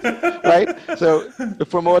be. Right? So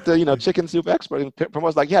Promote, chicken soup expert, and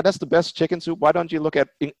Promote's like, yeah, that's the best chicken soup. Why don't you look at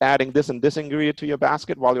adding this and this ingredient to your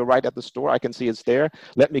basket while you're right at the store? I can see it's there.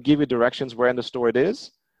 Let me give you directions where in the store it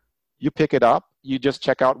is. You pick it up. You just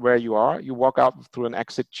check out where you are. You walk out through an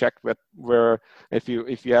exit check where if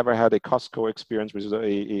you ever had a Costco experience, which is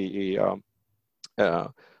or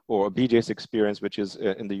a BJ's experience, which is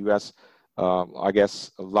in the US, I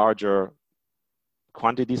guess larger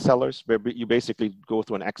quantity sellers, where you basically go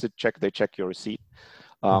through an exit check. They check your receipt.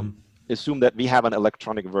 Assume that we have an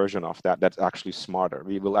electronic version of that that's actually smarter.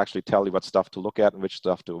 We will actually tell you what stuff to look at and which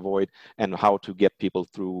stuff to avoid, and how to get people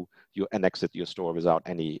through and exit your store without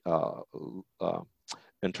any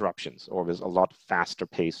interruptions, or with a lot faster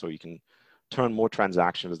pace, so you can turn more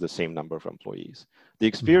transactions with the same number of employees. The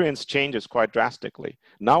experience changes quite drastically.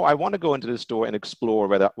 Now I want to go into the store and explore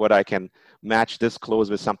whether I can match this clothes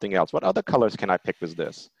with something else. What other colors can I pick with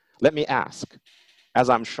this? Let me ask as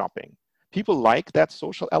I'm shopping. People like that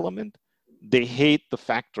social element. They hate the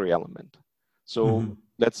factory element. So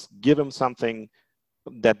let's give them something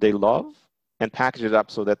that they love and package it up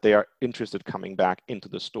so that they are interested coming back into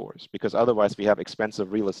the stores, because otherwise we have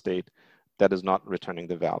expensive real estate that is not returning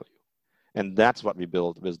the value. And that's what we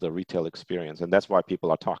build with the retail experience. And that's why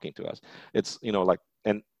people are talking to us. It's,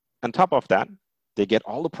 and on top of that, they get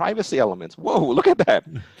all the privacy elements. Whoa, look at that.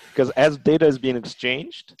 Because as data is being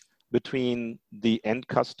exchanged between the end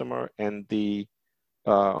customer and the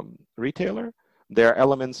retailer, There are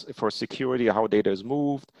elements for security, how data is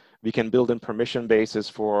moved. We can build in permission bases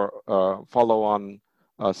for follow-on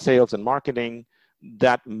sales and marketing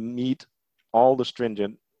that meet all the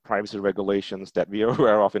stringent privacy regulations that we are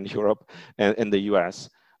aware of in Europe and in the US,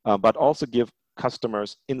 but also give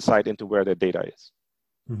customers insight into where their data is.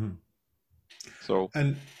 Mm-hmm. So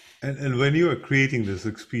and when you are creating this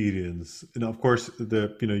experience, of course,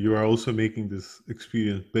 you are also making this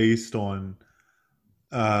experience based on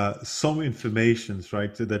some informations,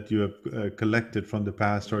 right, so that you have collected from the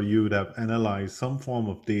past, or you would have analyzed some form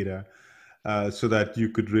of data, so that you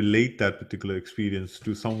could relate that particular experience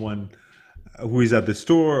to someone who is at the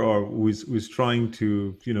store, or who's trying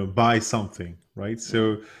to buy something, right?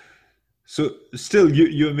 So still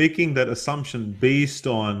you're making that assumption based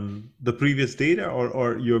on the previous data,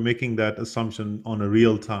 or you're making that assumption on a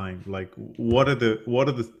real time, like what are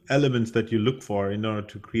the elements that you look for in order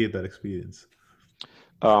to create that experience?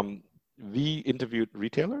 We interviewed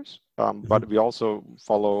retailers, but we also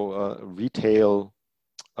follow retail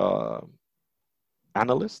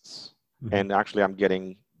analysts. And actually I'm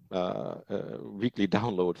getting weekly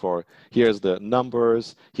download for, here's the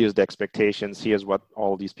numbers, here's the expectations, here's what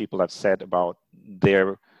all these people have said about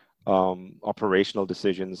their operational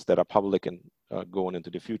decisions that are public and going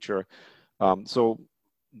into the future. So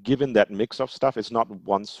given that mix of stuff, it's not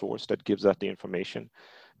one source that gives us the information.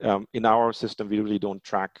 In our system, we really don't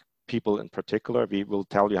track people in particular. We will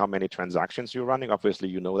tell you how many transactions you're running. Obviously,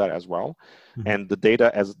 you know that as well. And the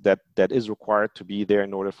data that is required to be there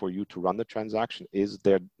in order for you to run the transaction is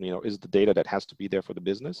there, is the data that has to be there for the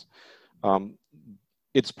business.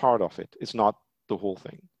 It's part of it. It's not the whole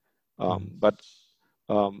thing. But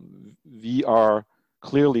we are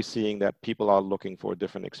clearly seeing that people are looking for a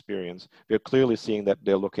different experience. We're clearly seeing that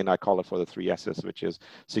they're looking, I call it for the 3 S's, which is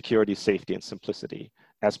security, safety, and simplicity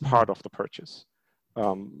as part of the purchase.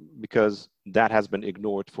 Because that has been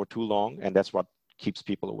ignored for too long, and that's what keeps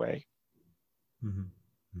people away.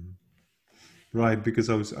 Right, because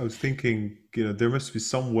I was thinking, there must be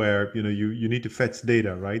somewhere, you need to fetch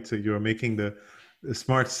data, right? So you're making the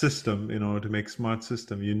smart system. In order to make smart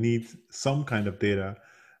system, you need some kind of data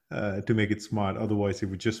to make it smart. Otherwise, it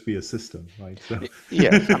would just be a system, right? So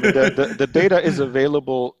yes, I mean the data is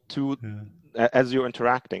available to as you're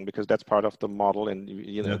interacting, because that's part of the model, and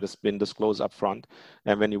it's been disclosed up front.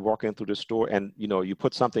 And when you walk into the store and you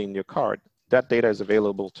put something in your cart, that data is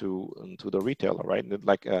available to the retailer, right?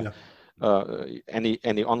 Like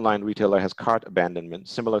any online retailer has cart abandonment.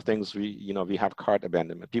 Similar things, we have cart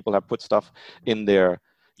abandonment. People have put stuff in their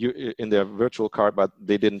virtual cart, but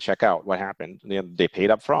they didn't check out. What happened? They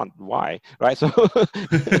paid up front. Why? Right? So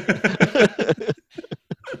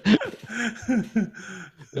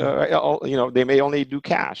they may only do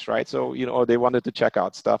cash, right? So or they wanted to check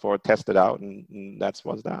out stuff or test it out, and that's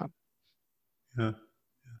what's that. Yeah.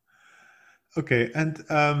 Okay, and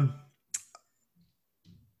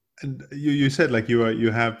you said, like,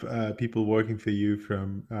 you have people working for you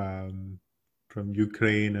from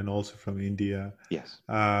Ukraine and also from India. Yes.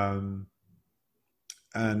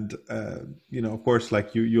 And of course,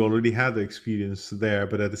 like you already had the experience there,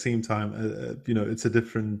 but at the same time, it's a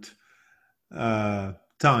different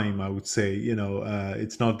time, I would say.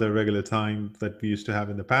 It's not the regular time that we used to have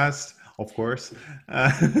in the past, of course.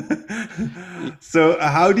 So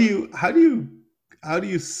how do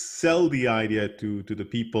you sell the idea to the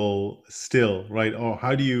people still, right? Or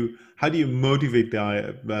how do you motivate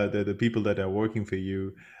the people that are working for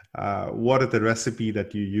you? What are the recipe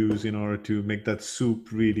that you use in order to make that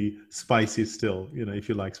soup really spicy still? If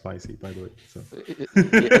you like spicy, by the way. So.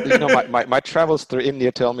 My travels through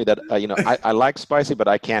India tell me that I like spicy, but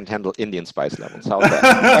I can't handle Indian spice levels. How's that?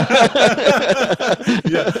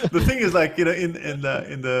 Yeah, the thing is, like, in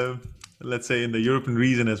the let's say in the European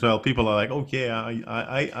region as well, people are like, okay,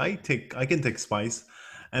 I can take spice.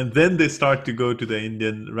 And then they start to go to the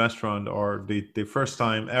Indian restaurant, or the first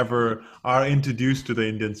time ever are introduced to the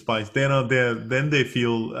Indian spice. Then they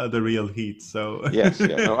feel the real heat. So yes,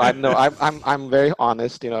 I'm very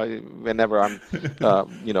honest. Whenever I'm,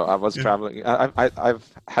 I was traveling. I've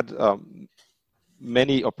had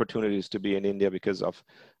many opportunities to be in India because of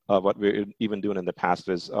what we're even doing in the past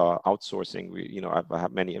is outsourcing. I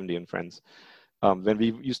have many Indian friends. When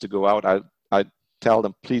we used to go out, I tell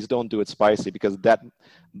them, please don't do it spicy, because that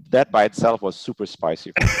by itself was super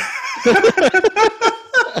spicy for me.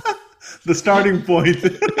 The starting point.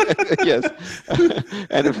 Yes.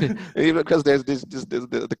 And because there's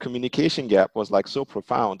the communication gap was like so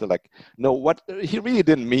profound. They're like, no, what, he really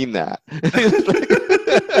didn't mean that.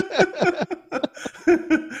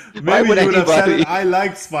 Why maybe would you would have said it, anybody? I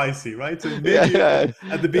like spicy, right? So Yeah, maybe yeah. at the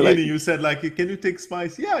Like, beginning you said like, can you take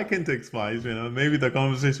spice? Yeah, I can take spice. Maybe the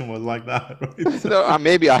conversation was like that, right? So, no,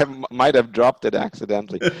 maybe might have dropped it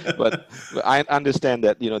accidentally, but I understand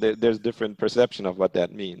that there's different perception of what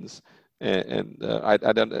that means, and I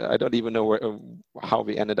don't even know how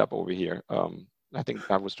we ended up over here. I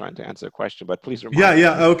think I was trying to answer a question, but please yeah, remind me.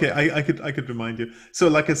 yeah, okay. I could remind you. So,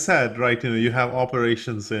 like I said, right? You have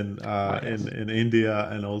operations in Ah, yes. India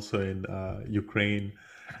and also in Ukraine,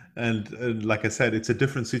 and like I said, it's a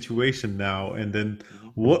different situation now. And then,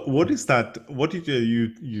 Mhm. what is that? What did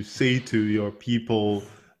you say to your people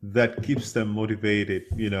that keeps them motivated?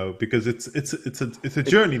 Because it's a It,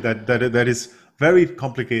 journey that is very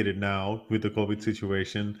complicated now with the COVID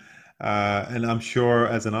situation. And I'm sure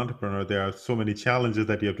as an entrepreneur, there are so many challenges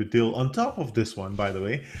that you have to deal on top of this one, by the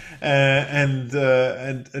way.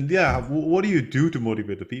 And yeah, what do you do to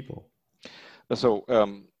motivate the people? so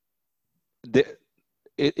the,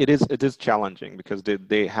 it is challenging because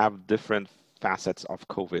they have different facets of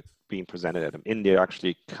COVID being presented at them. India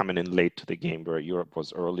actually coming in late to the game where Europe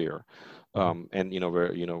was earlier. And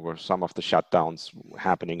where some of the shutdowns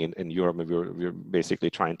happening in Europe, we're basically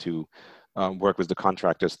trying to work with the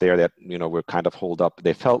contractors there that were kind of holed up.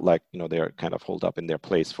 They felt like they're kind of holed up in their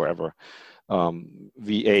place forever.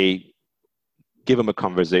 VA give them a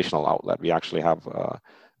conversational outlet. We actually have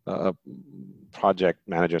a project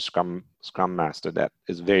manager, scrum master that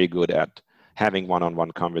is very good at having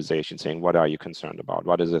one-on-one conversation, saying, what are you concerned about?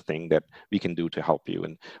 What is the thing that we can do to help you?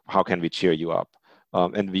 And how can we cheer you up?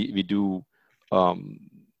 And we do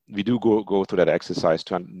go through that exercise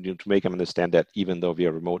to make them understand that even though we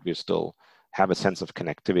are remote, we still have a sense of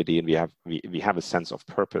connectivity, and we have a sense of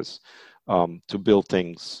purpose to build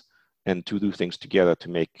things and to do things together to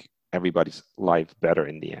make everybody's life better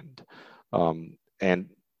in the end. And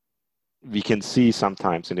we can see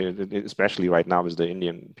sometimes, and especially right now, is the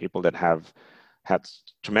Indian people that have had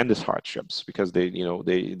tremendous hardships because the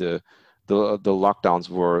lockdowns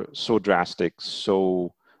were so drastic,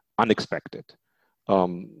 so unexpected.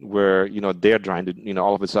 Where they're trying to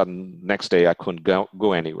all of a sudden next day I couldn't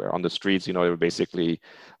go anywhere on the streets. They were basically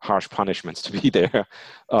harsh punishments to be there.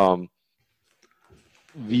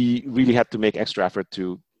 We really had to make extra effort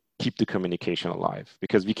to keep the communication alive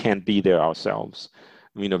because we can't be there ourselves.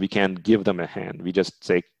 We can't give them a hand. We just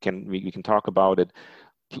say, we can talk about it.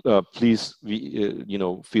 Please,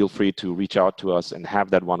 feel free to reach out to us and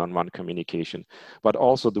have that one-on-one communication. But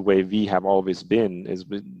also the way we have always been is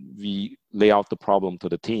we lay out the problem to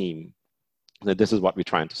the team that this is what we're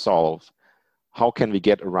trying to solve. How can we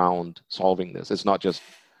get around solving this? It's not just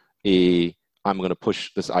I'm going to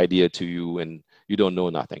push this idea to you and you don't know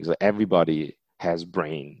nothing. So everybody has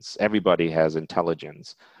brains, everybody has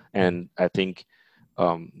intelligence. And I think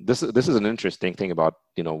this is an interesting thing about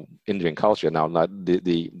Indian culture. Now, not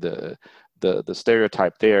the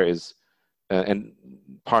stereotype there is, and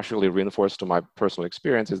partially reinforced to my personal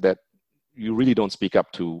experience, is that you really don't speak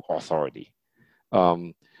up to authority,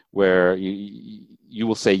 where you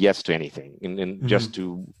will say yes to anything and just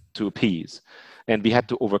to appease. And we had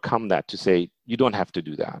to overcome that to say you don't have to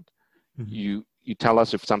do that. You tell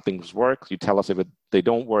us if something's works. You tell us if they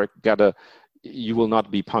don't work. You will not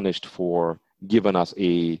be punished for giving us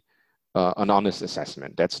an honest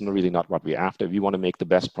assessment. That's really not what we're after. We want to make the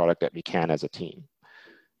best product that we can as a team.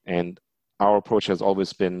 And our approach has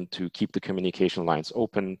always been to keep the communication lines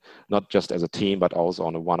open, not just as a team, but also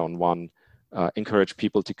on a one-on-one, encourage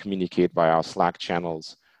people to communicate via our Slack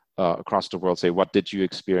channels across the world, say, what did you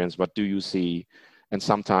experience? What do you see? And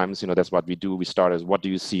sometimes, that's what we do. We start as, what do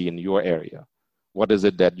you see in your area? What is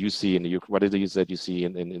it that you see what is it that you see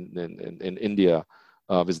in India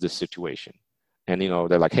with this situation? And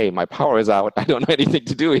they're like, hey, my power is out. I don't know anything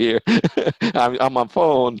to do here. I'm on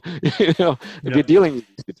phone. We're dealing with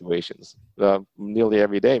these situations nearly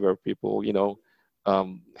every day where people,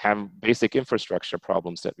 have basic infrastructure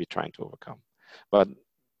problems that we're trying to overcome. But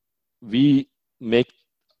we make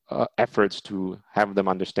efforts to have them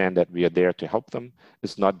understand that we are there to help them.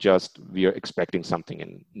 It's not just we are expecting something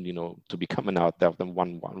and to be coming out of them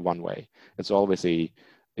one way. It's always a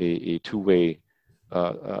two-way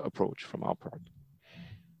approach from our part.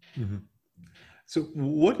 Mm-hmm. So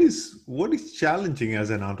what is challenging as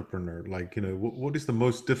an entrepreneur? Like, what is the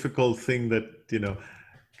most difficult thing that,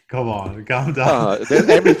 come on, calm down.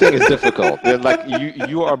 Everything is difficult. They're like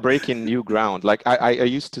you are breaking new ground. Like I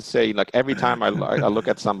used to say, like every time I look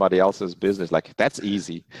at somebody else's business, like that's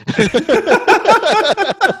easy.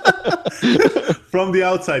 From the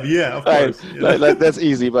outside, yeah, of right. course. Like that's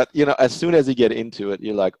easy, but as soon as you get into it,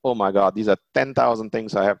 you're like, oh my God, these are 10,000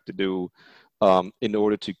 things I have to do in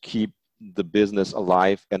order to keep the business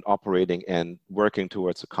alive and operating and working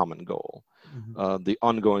towards a common goal. The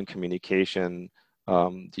ongoing communication,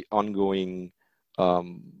 the ongoing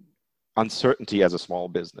uncertainty as a small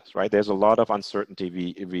business, right? There's a lot of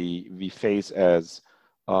uncertainty we face as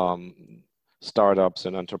startups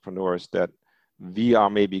and entrepreneurs that we are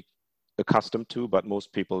maybe accustomed to, but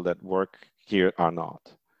most people that work here are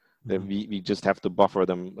not. That we just have to buffer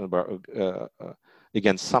them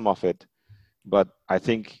against some of it. But I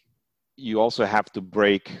think you also have to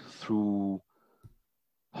break through,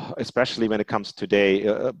 especially when it comes today,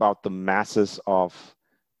 about the masses of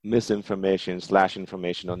misinformation /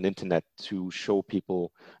 information on the internet, to show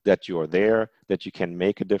people that you're there, that you can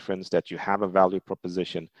make a difference, that you have a value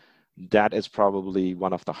proposition. That is probably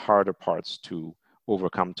one of the harder parts to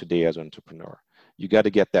overcome today as an entrepreneur. You got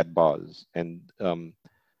to get that buzz. And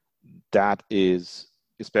that is,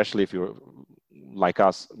 especially if you're like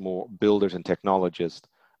us, more builders and technologists,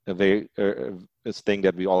 a very thing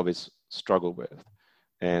that we always struggle with.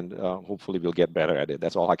 And hopefully we'll get better at it.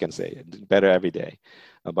 That's all I can say. Better every day.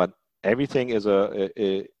 But everything is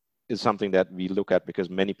something that we look at because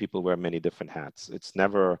many people wear many different hats. It's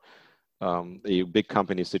never a big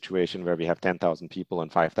company situation where we have 10,000 people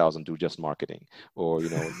and 5,000 do just marketing, or,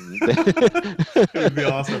 you know. It would be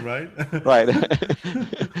awesome, right? Right.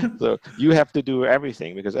 So you have to do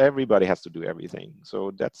everything because everybody has to do everything.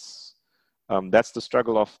 So that's the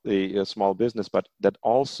struggle of a small business, but that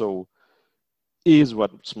also is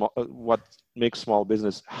what makes small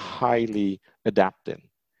business highly adaptable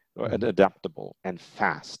and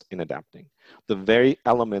fast in adapting. The very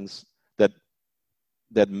elements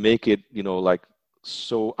that make it, you know, like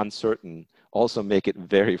so uncertain also make it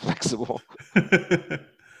very flexible.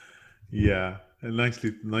 Yeah, and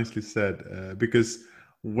nicely said. Because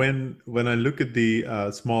when I look at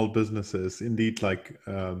the small businesses, indeed, like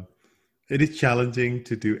it is challenging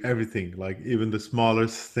to do everything. Like even the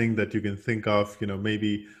smallest thing that you can think of, you know,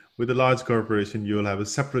 maybe with a large corporation, you'll have a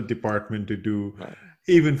separate department to do, Right.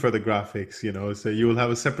 even for the graphics. You know, so you will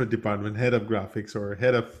have a separate department, head of graphics or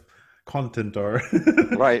head of content or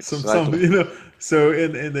Right, some, exactly. you know. So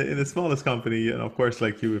in the smallest company, and of course,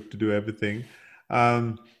 like you have to do everything.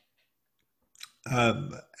 Um,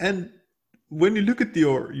 and when you look at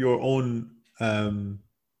your own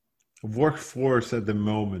workforce at the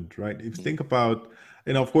moment, right? If you think about,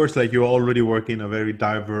 you know, of course, like you already work in a very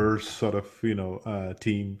diverse sort of, you know,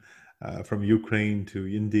 team from Ukraine to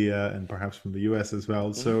India and perhaps from the US as well.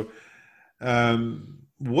 Mhm. So,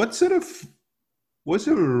 what sort of what's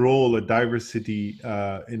your role at diversity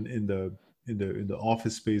in the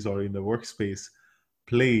office space or in the workspace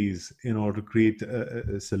plays in order to create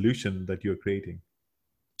a solution that you're creating?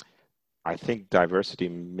 I think diversity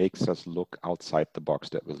makes us look outside the box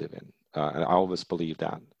that we live in. And I always believe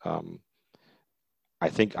that. I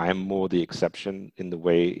think I'm more the exception in the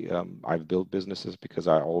way I've built businesses because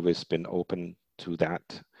I've always been open to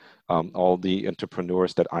that. All the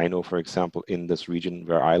entrepreneurs that I know, for example, in this region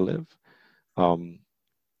where I live, um,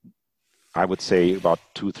 I would say about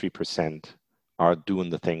 2-3% are doing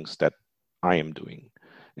the things that I am doing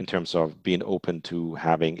in terms of being open to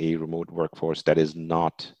having a remote workforce that is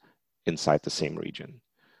not inside the same region.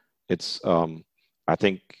 It's, I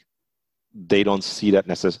think they don't see that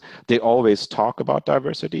necessarily. They always talk about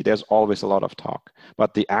diversity. There's always a lot of talk,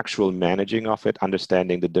 but the actual managing of it,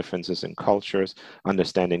 understanding the differences in cultures,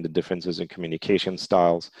 understanding the differences in communication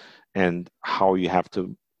styles, and how you have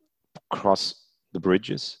to cross the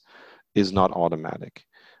bridges is not automatic.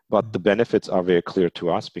 But the benefits are very clear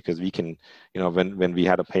to us because we can, you know, when we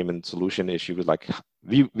had a payment solution issue, was like,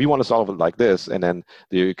 we want to solve it like this. And then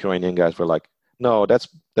the Ukrainian guys were like, no, that's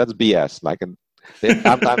BS. Like, I'm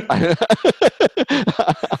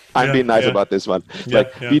Yeah, being nice yeah, about this one. yeah,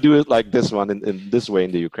 Like, yeah. we do it like this one in this way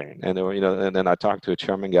in the Ukraine. And, you know, and then I talked to a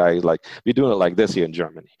German guy, like, we're doing it like this here in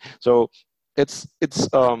Germany. So it's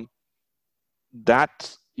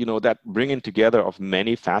that, you know, that bringing together of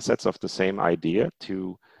many facets of the same idea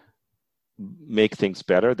to make things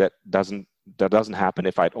better, that doesn't happen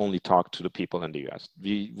if I'd only talked to the people in the US.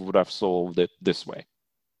 We would have solved it this way.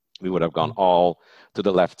 We would have gone all to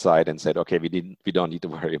the left side and said, okay, we don't need to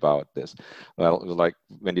worry about this. Well, it was like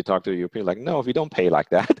when you talk to a European, like, no, we don't pay like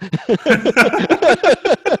that.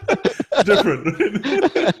 Different.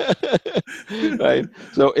 Right.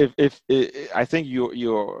 So if I think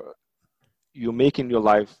you're making your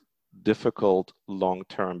life difficult long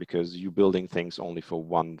term because you're building things only for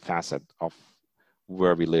one facet of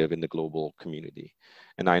where we live in the global community.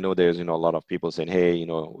 And I know there's, you know, a lot of people saying, hey, you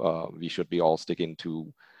know, we should be all sticking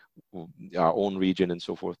to our own region and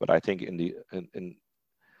so forth. But I think in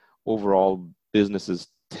overall, businesses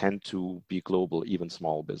tend to be global, even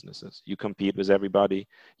small businesses. You compete with everybody,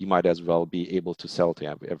 you might as well be able to sell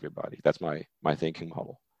to everybody. That's my thinking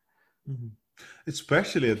model. Mm-hmm.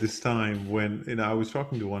 Especially at this time when, I was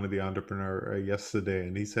talking to one of the entrepreneur yesterday,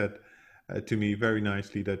 and he said to me very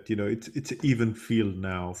nicely that it's an even field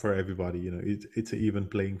now for everybody. It's an even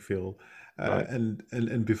playing field. Right.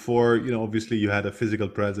 And before, obviously you had a physical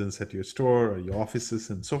presence at your store or your offices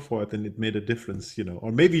and so forth, and it made a difference.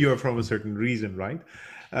 Or maybe you're from a certain region, right?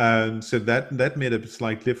 So that made a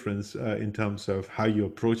slight difference in terms of how you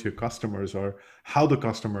approach your customers or how the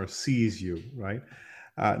customer sees you, right?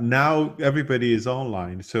 Now everybody is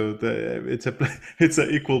online, so it's an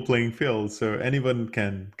equal playing field. So anyone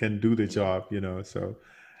can do the job, So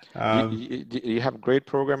You have great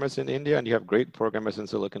programmers in India and you have great programmers in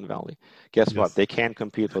Silicon Valley. Guess what? yes, They can't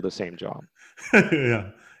compete for the same job.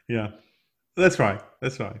 yeah, yeah, that's right,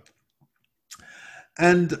 that's right.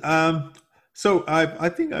 And so I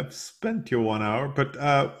think I've spent your 1 hour, but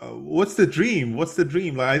what's the dream? What's the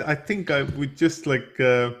dream? Like I think I would just like.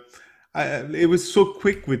 It was so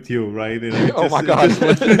quick with you, right? Oh my It God. just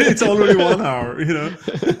went. It's already 1 hour.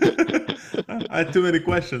 I had too many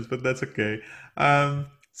questions, but that's okay.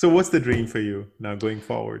 So, what's the dream for you now going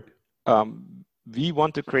forward? We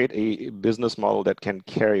want to create a business model that can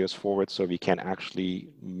carry us forward so we can actually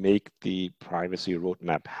make the privacy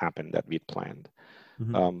roadmap happen that we planned.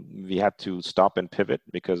 Mm-hmm. We had to stop and pivot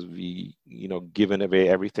because we, given away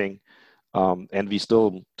everything. And we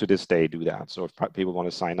still, to this day, do that. So if people want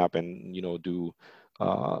to sign up and, do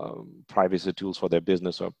privacy tools for their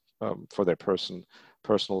business or for their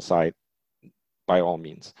personal site, by all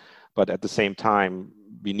means. But at the same time,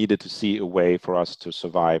 we needed to see a way for us to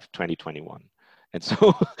survive 2021. And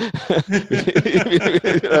so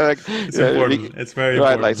It's important. It's very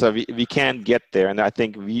right, like, important. so we can't get there. And I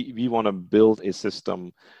think we want to build a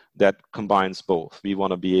system that combines both. We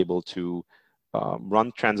want to be able to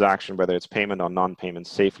run transaction, whether it's payment or non-payment,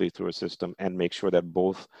 safely through a system and make sure that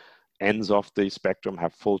both ends of the spectrum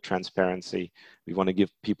have full transparency. We want to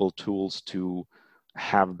give people tools to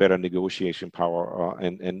have better negotiation power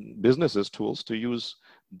and businesses tools to use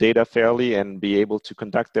data fairly and be able to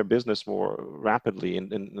conduct their business more rapidly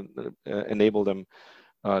and enable them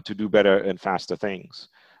to do better and faster things.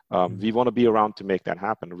 We want to be around to make that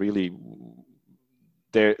happen. Really,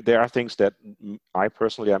 there are things that I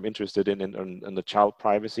personally am interested in the child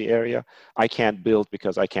privacy area. I can't build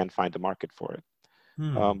because I can't find a market for it.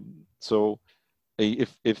 So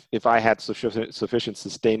if I had sufficient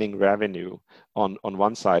sustaining revenue on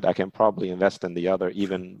one side, I can probably invest in the other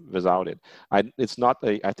even without it. It's not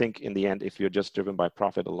I think in the end, if you're just driven by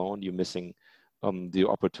profit alone, you're missing the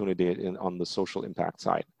opportunity on the social impact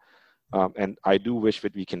side. And I do wish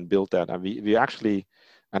that we can build that. And we actually,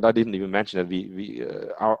 and I didn't even mention that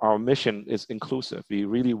our mission is inclusive. We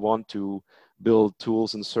really want to build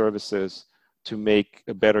tools and services to make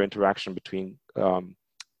a better interaction between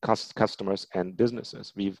customers and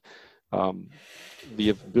businesses. We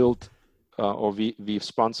have built or we've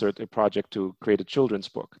sponsored a project to create a children's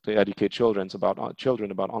book to educate children about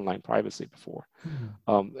online privacy before,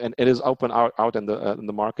 and it is open out in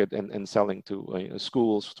the market and selling to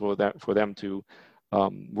schools for them to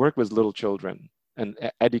work with little children and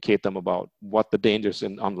educate them about what the dangers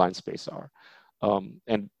in online space are,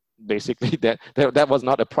 and basically that was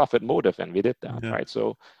not a profit motive, and we did that, right?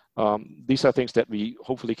 So these are things that we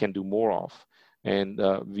hopefully can do more of. And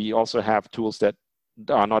we also have tools that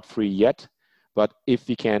are not free yet, but if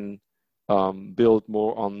we can build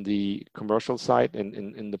more on the commercial side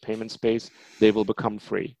in the payment space, they will become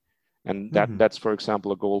free. And that's, for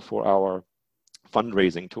example, a goal for our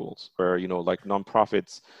fundraising tools, where, like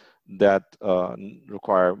nonprofits that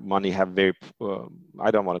require money have very,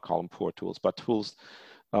 I don't want to call them poor tools, but tools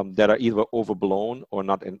that are either overblown or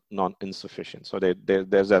not insufficient. So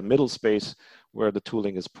there's that middle space where the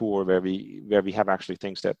tooling is poor, where we have actually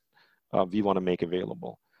things that we want to make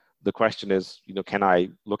available. The question is, can I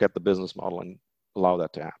look at the business model and allow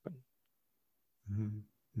that to happen?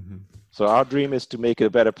 So our dream is to make it a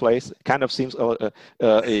better place. It kind of seems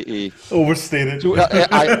overstated, too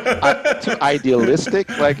idealistic.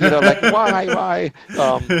 Like why?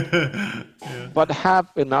 But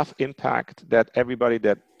have enough impact that everybody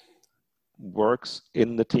that works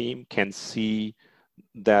in the team can see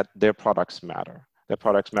that their products matter. Their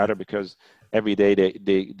products matter because every day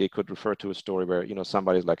they could refer to a story where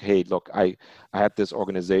somebody's like, hey, look, I had this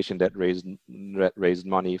organization that raised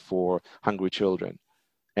money for hungry children,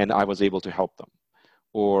 and I was able to help them.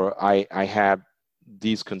 Or I had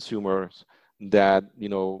these consumers that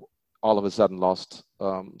all of a sudden lost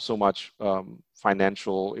so much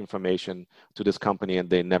financial information to this company, and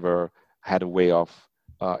they never had a way of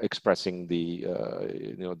expressing the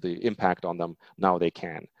the impact on them, now they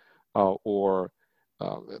can. Or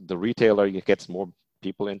the retailer gets more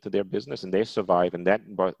people into their business and they survive, and that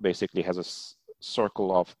basically has a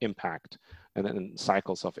circle of impact and then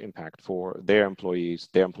cycles of impact for their employees,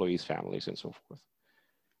 families, and so forth.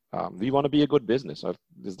 We want to be a good business.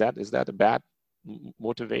 Is that a bad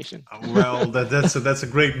motivation? Well, that's a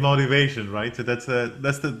great motivation, right? So that's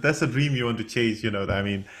a dream you want to chase. I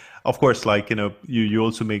mean, of course, like you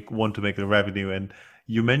also want to make the revenue, and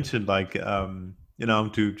you mentioned like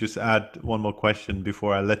to just add one more question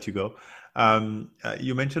before I let you go.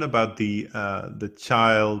 You mentioned about the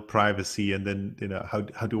child privacy, and then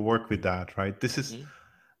how to work with that, right? This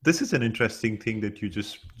is an interesting thing that you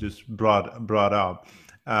just brought up.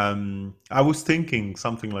 I was thinking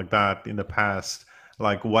something like that in the past.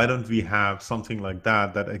 Like, why don't we have something like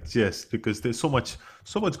that exists? Because there's so much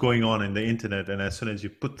going on in the internet, and as soon as you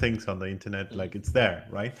put things on the internet, like it's there,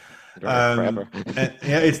 right? Forever. And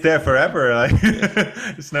yeah, it's there forever. Like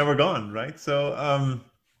it's never gone, right? So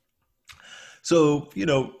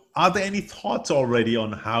are there any thoughts already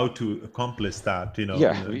on how to accomplish that?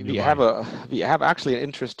 Yeah, In we your have mind? actually an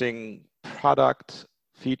interesting product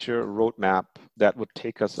feature roadmap that would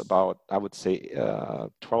take us about, I would say,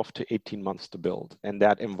 12 to 18 months to build. And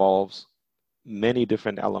that involves many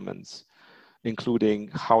different elements, including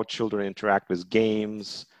how children interact with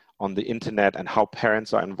games on the internet and how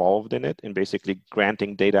parents are involved in it, and basically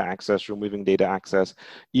granting data access, removing data access,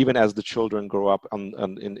 even as the children grow up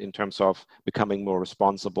in terms of becoming more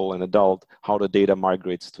responsible and adult, how the data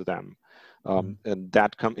migrates to them. And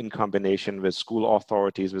that come in combination with school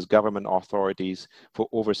authorities, with government authorities for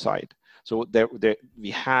oversight. So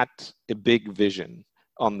we had a big vision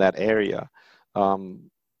on that area,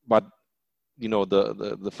 but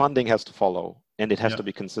the funding has to follow, and it has to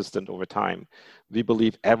be consistent over time. We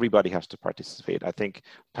believe everybody has to participate. I think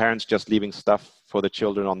parents just leaving stuff for the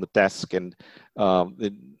children on the desk, and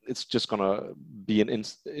it's just going to be an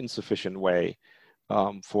insufficient way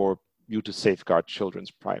for you to safeguard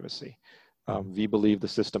children's privacy. We believe the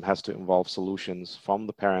system has to involve solutions from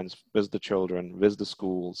the parents, with the children, with the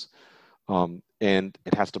schools, and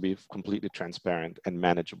it has to be completely transparent and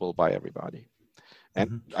manageable by everybody.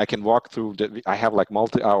 And I can walk through, I have like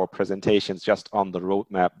multi-hour presentations just on the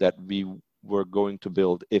roadmap that we were going to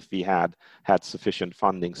build if we had sufficient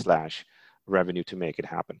funding / revenue to make it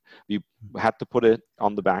happen. We had to put it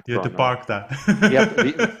on the back You had to burner. park that.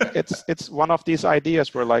 It's one of these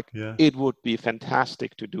ideas where like Yeah. it would be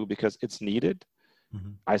fantastic to do because it's needed.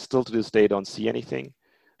 I still to this day don't see anything.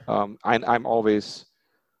 I'm always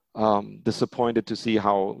disappointed to see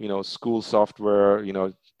how school software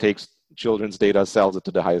takes children's data, sells it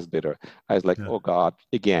to the highest bidder. I was like, oh God,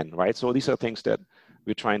 again, right? So these are things that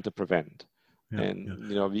we're trying to prevent.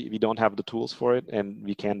 We don't have the tools for it, and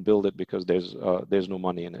we can't build it because there's no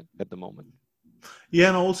money in it at the moment. Yeah,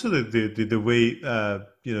 and also the way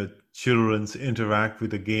children interact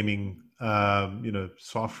with the gaming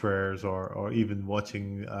softwares or even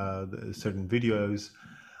watching certain videos.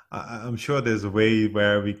 I'm sure there's a way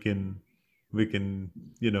where we can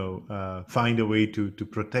find a way to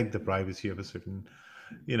protect the privacy of a certain,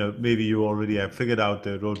 maybe you already have figured out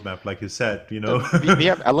the roadmap, like you said. We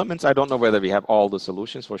have elements. I don't know whether we have all the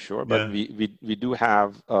solutions for sure, but we do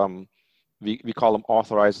have we call them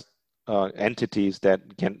authorized entities that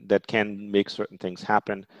can make certain things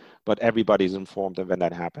happen, but everybody's informed of when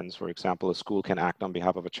that happens. For example, a school can act on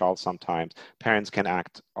behalf of a child sometimes. Parents can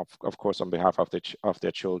act, of course, on behalf of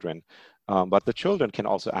their children, but the children can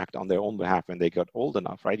also act on their own behalf when they get old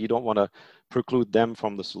enough, right? You don't want to preclude them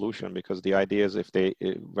from the solution, because the idea is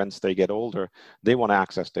once they get older, they want to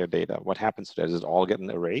access their data. What happens to that? Is it all getting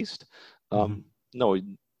erased? No,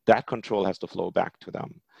 that control has to flow back to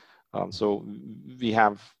them. So we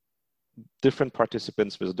have different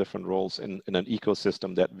participants with different roles in an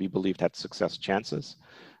ecosystem that we believed had success chances.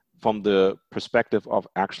 From the perspective of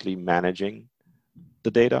actually managing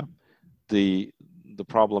the data, the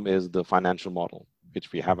problem is the financial model,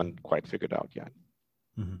 which we haven't quite figured out yet.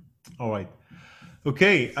 All right.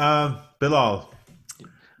 Okay, Bilal.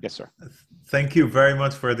 Yes, sir. Thank you very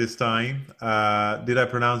much for this time. Did I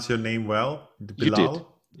pronounce your name well? Bilal? You did.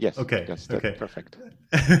 Yes. Okay. That's perfect.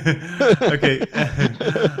 Okay.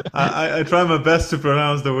 I try my best to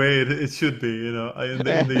pronounce the way it should be. In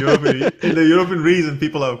the European region,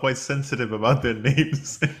 people are quite sensitive about their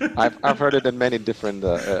names. I've heard it in many different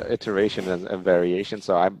iterations and variations.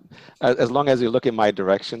 So as long as you look in my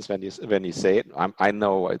directions when you say it, I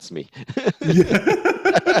know it's me.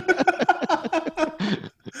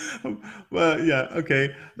 Well, yeah,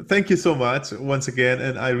 okay. Thank you so much once again,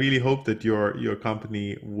 and I really hope that your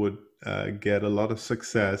company would get a lot of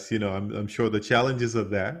success. I'm sure the challenges are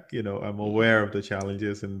there. I'm Mhm. aware of the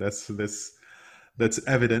challenges, and that's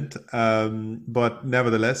evident. But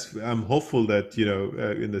nevertheless, I'm hopeful that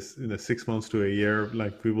in the 6 months to a year,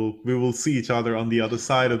 like we will see each other on the other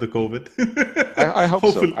side of the COVID. I hope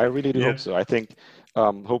so. Hopefully, I really do yeah, hope so. I think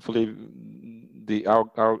hopefully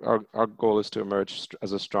our goal is to emerge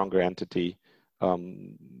as a stronger entity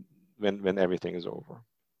um, when everything is over.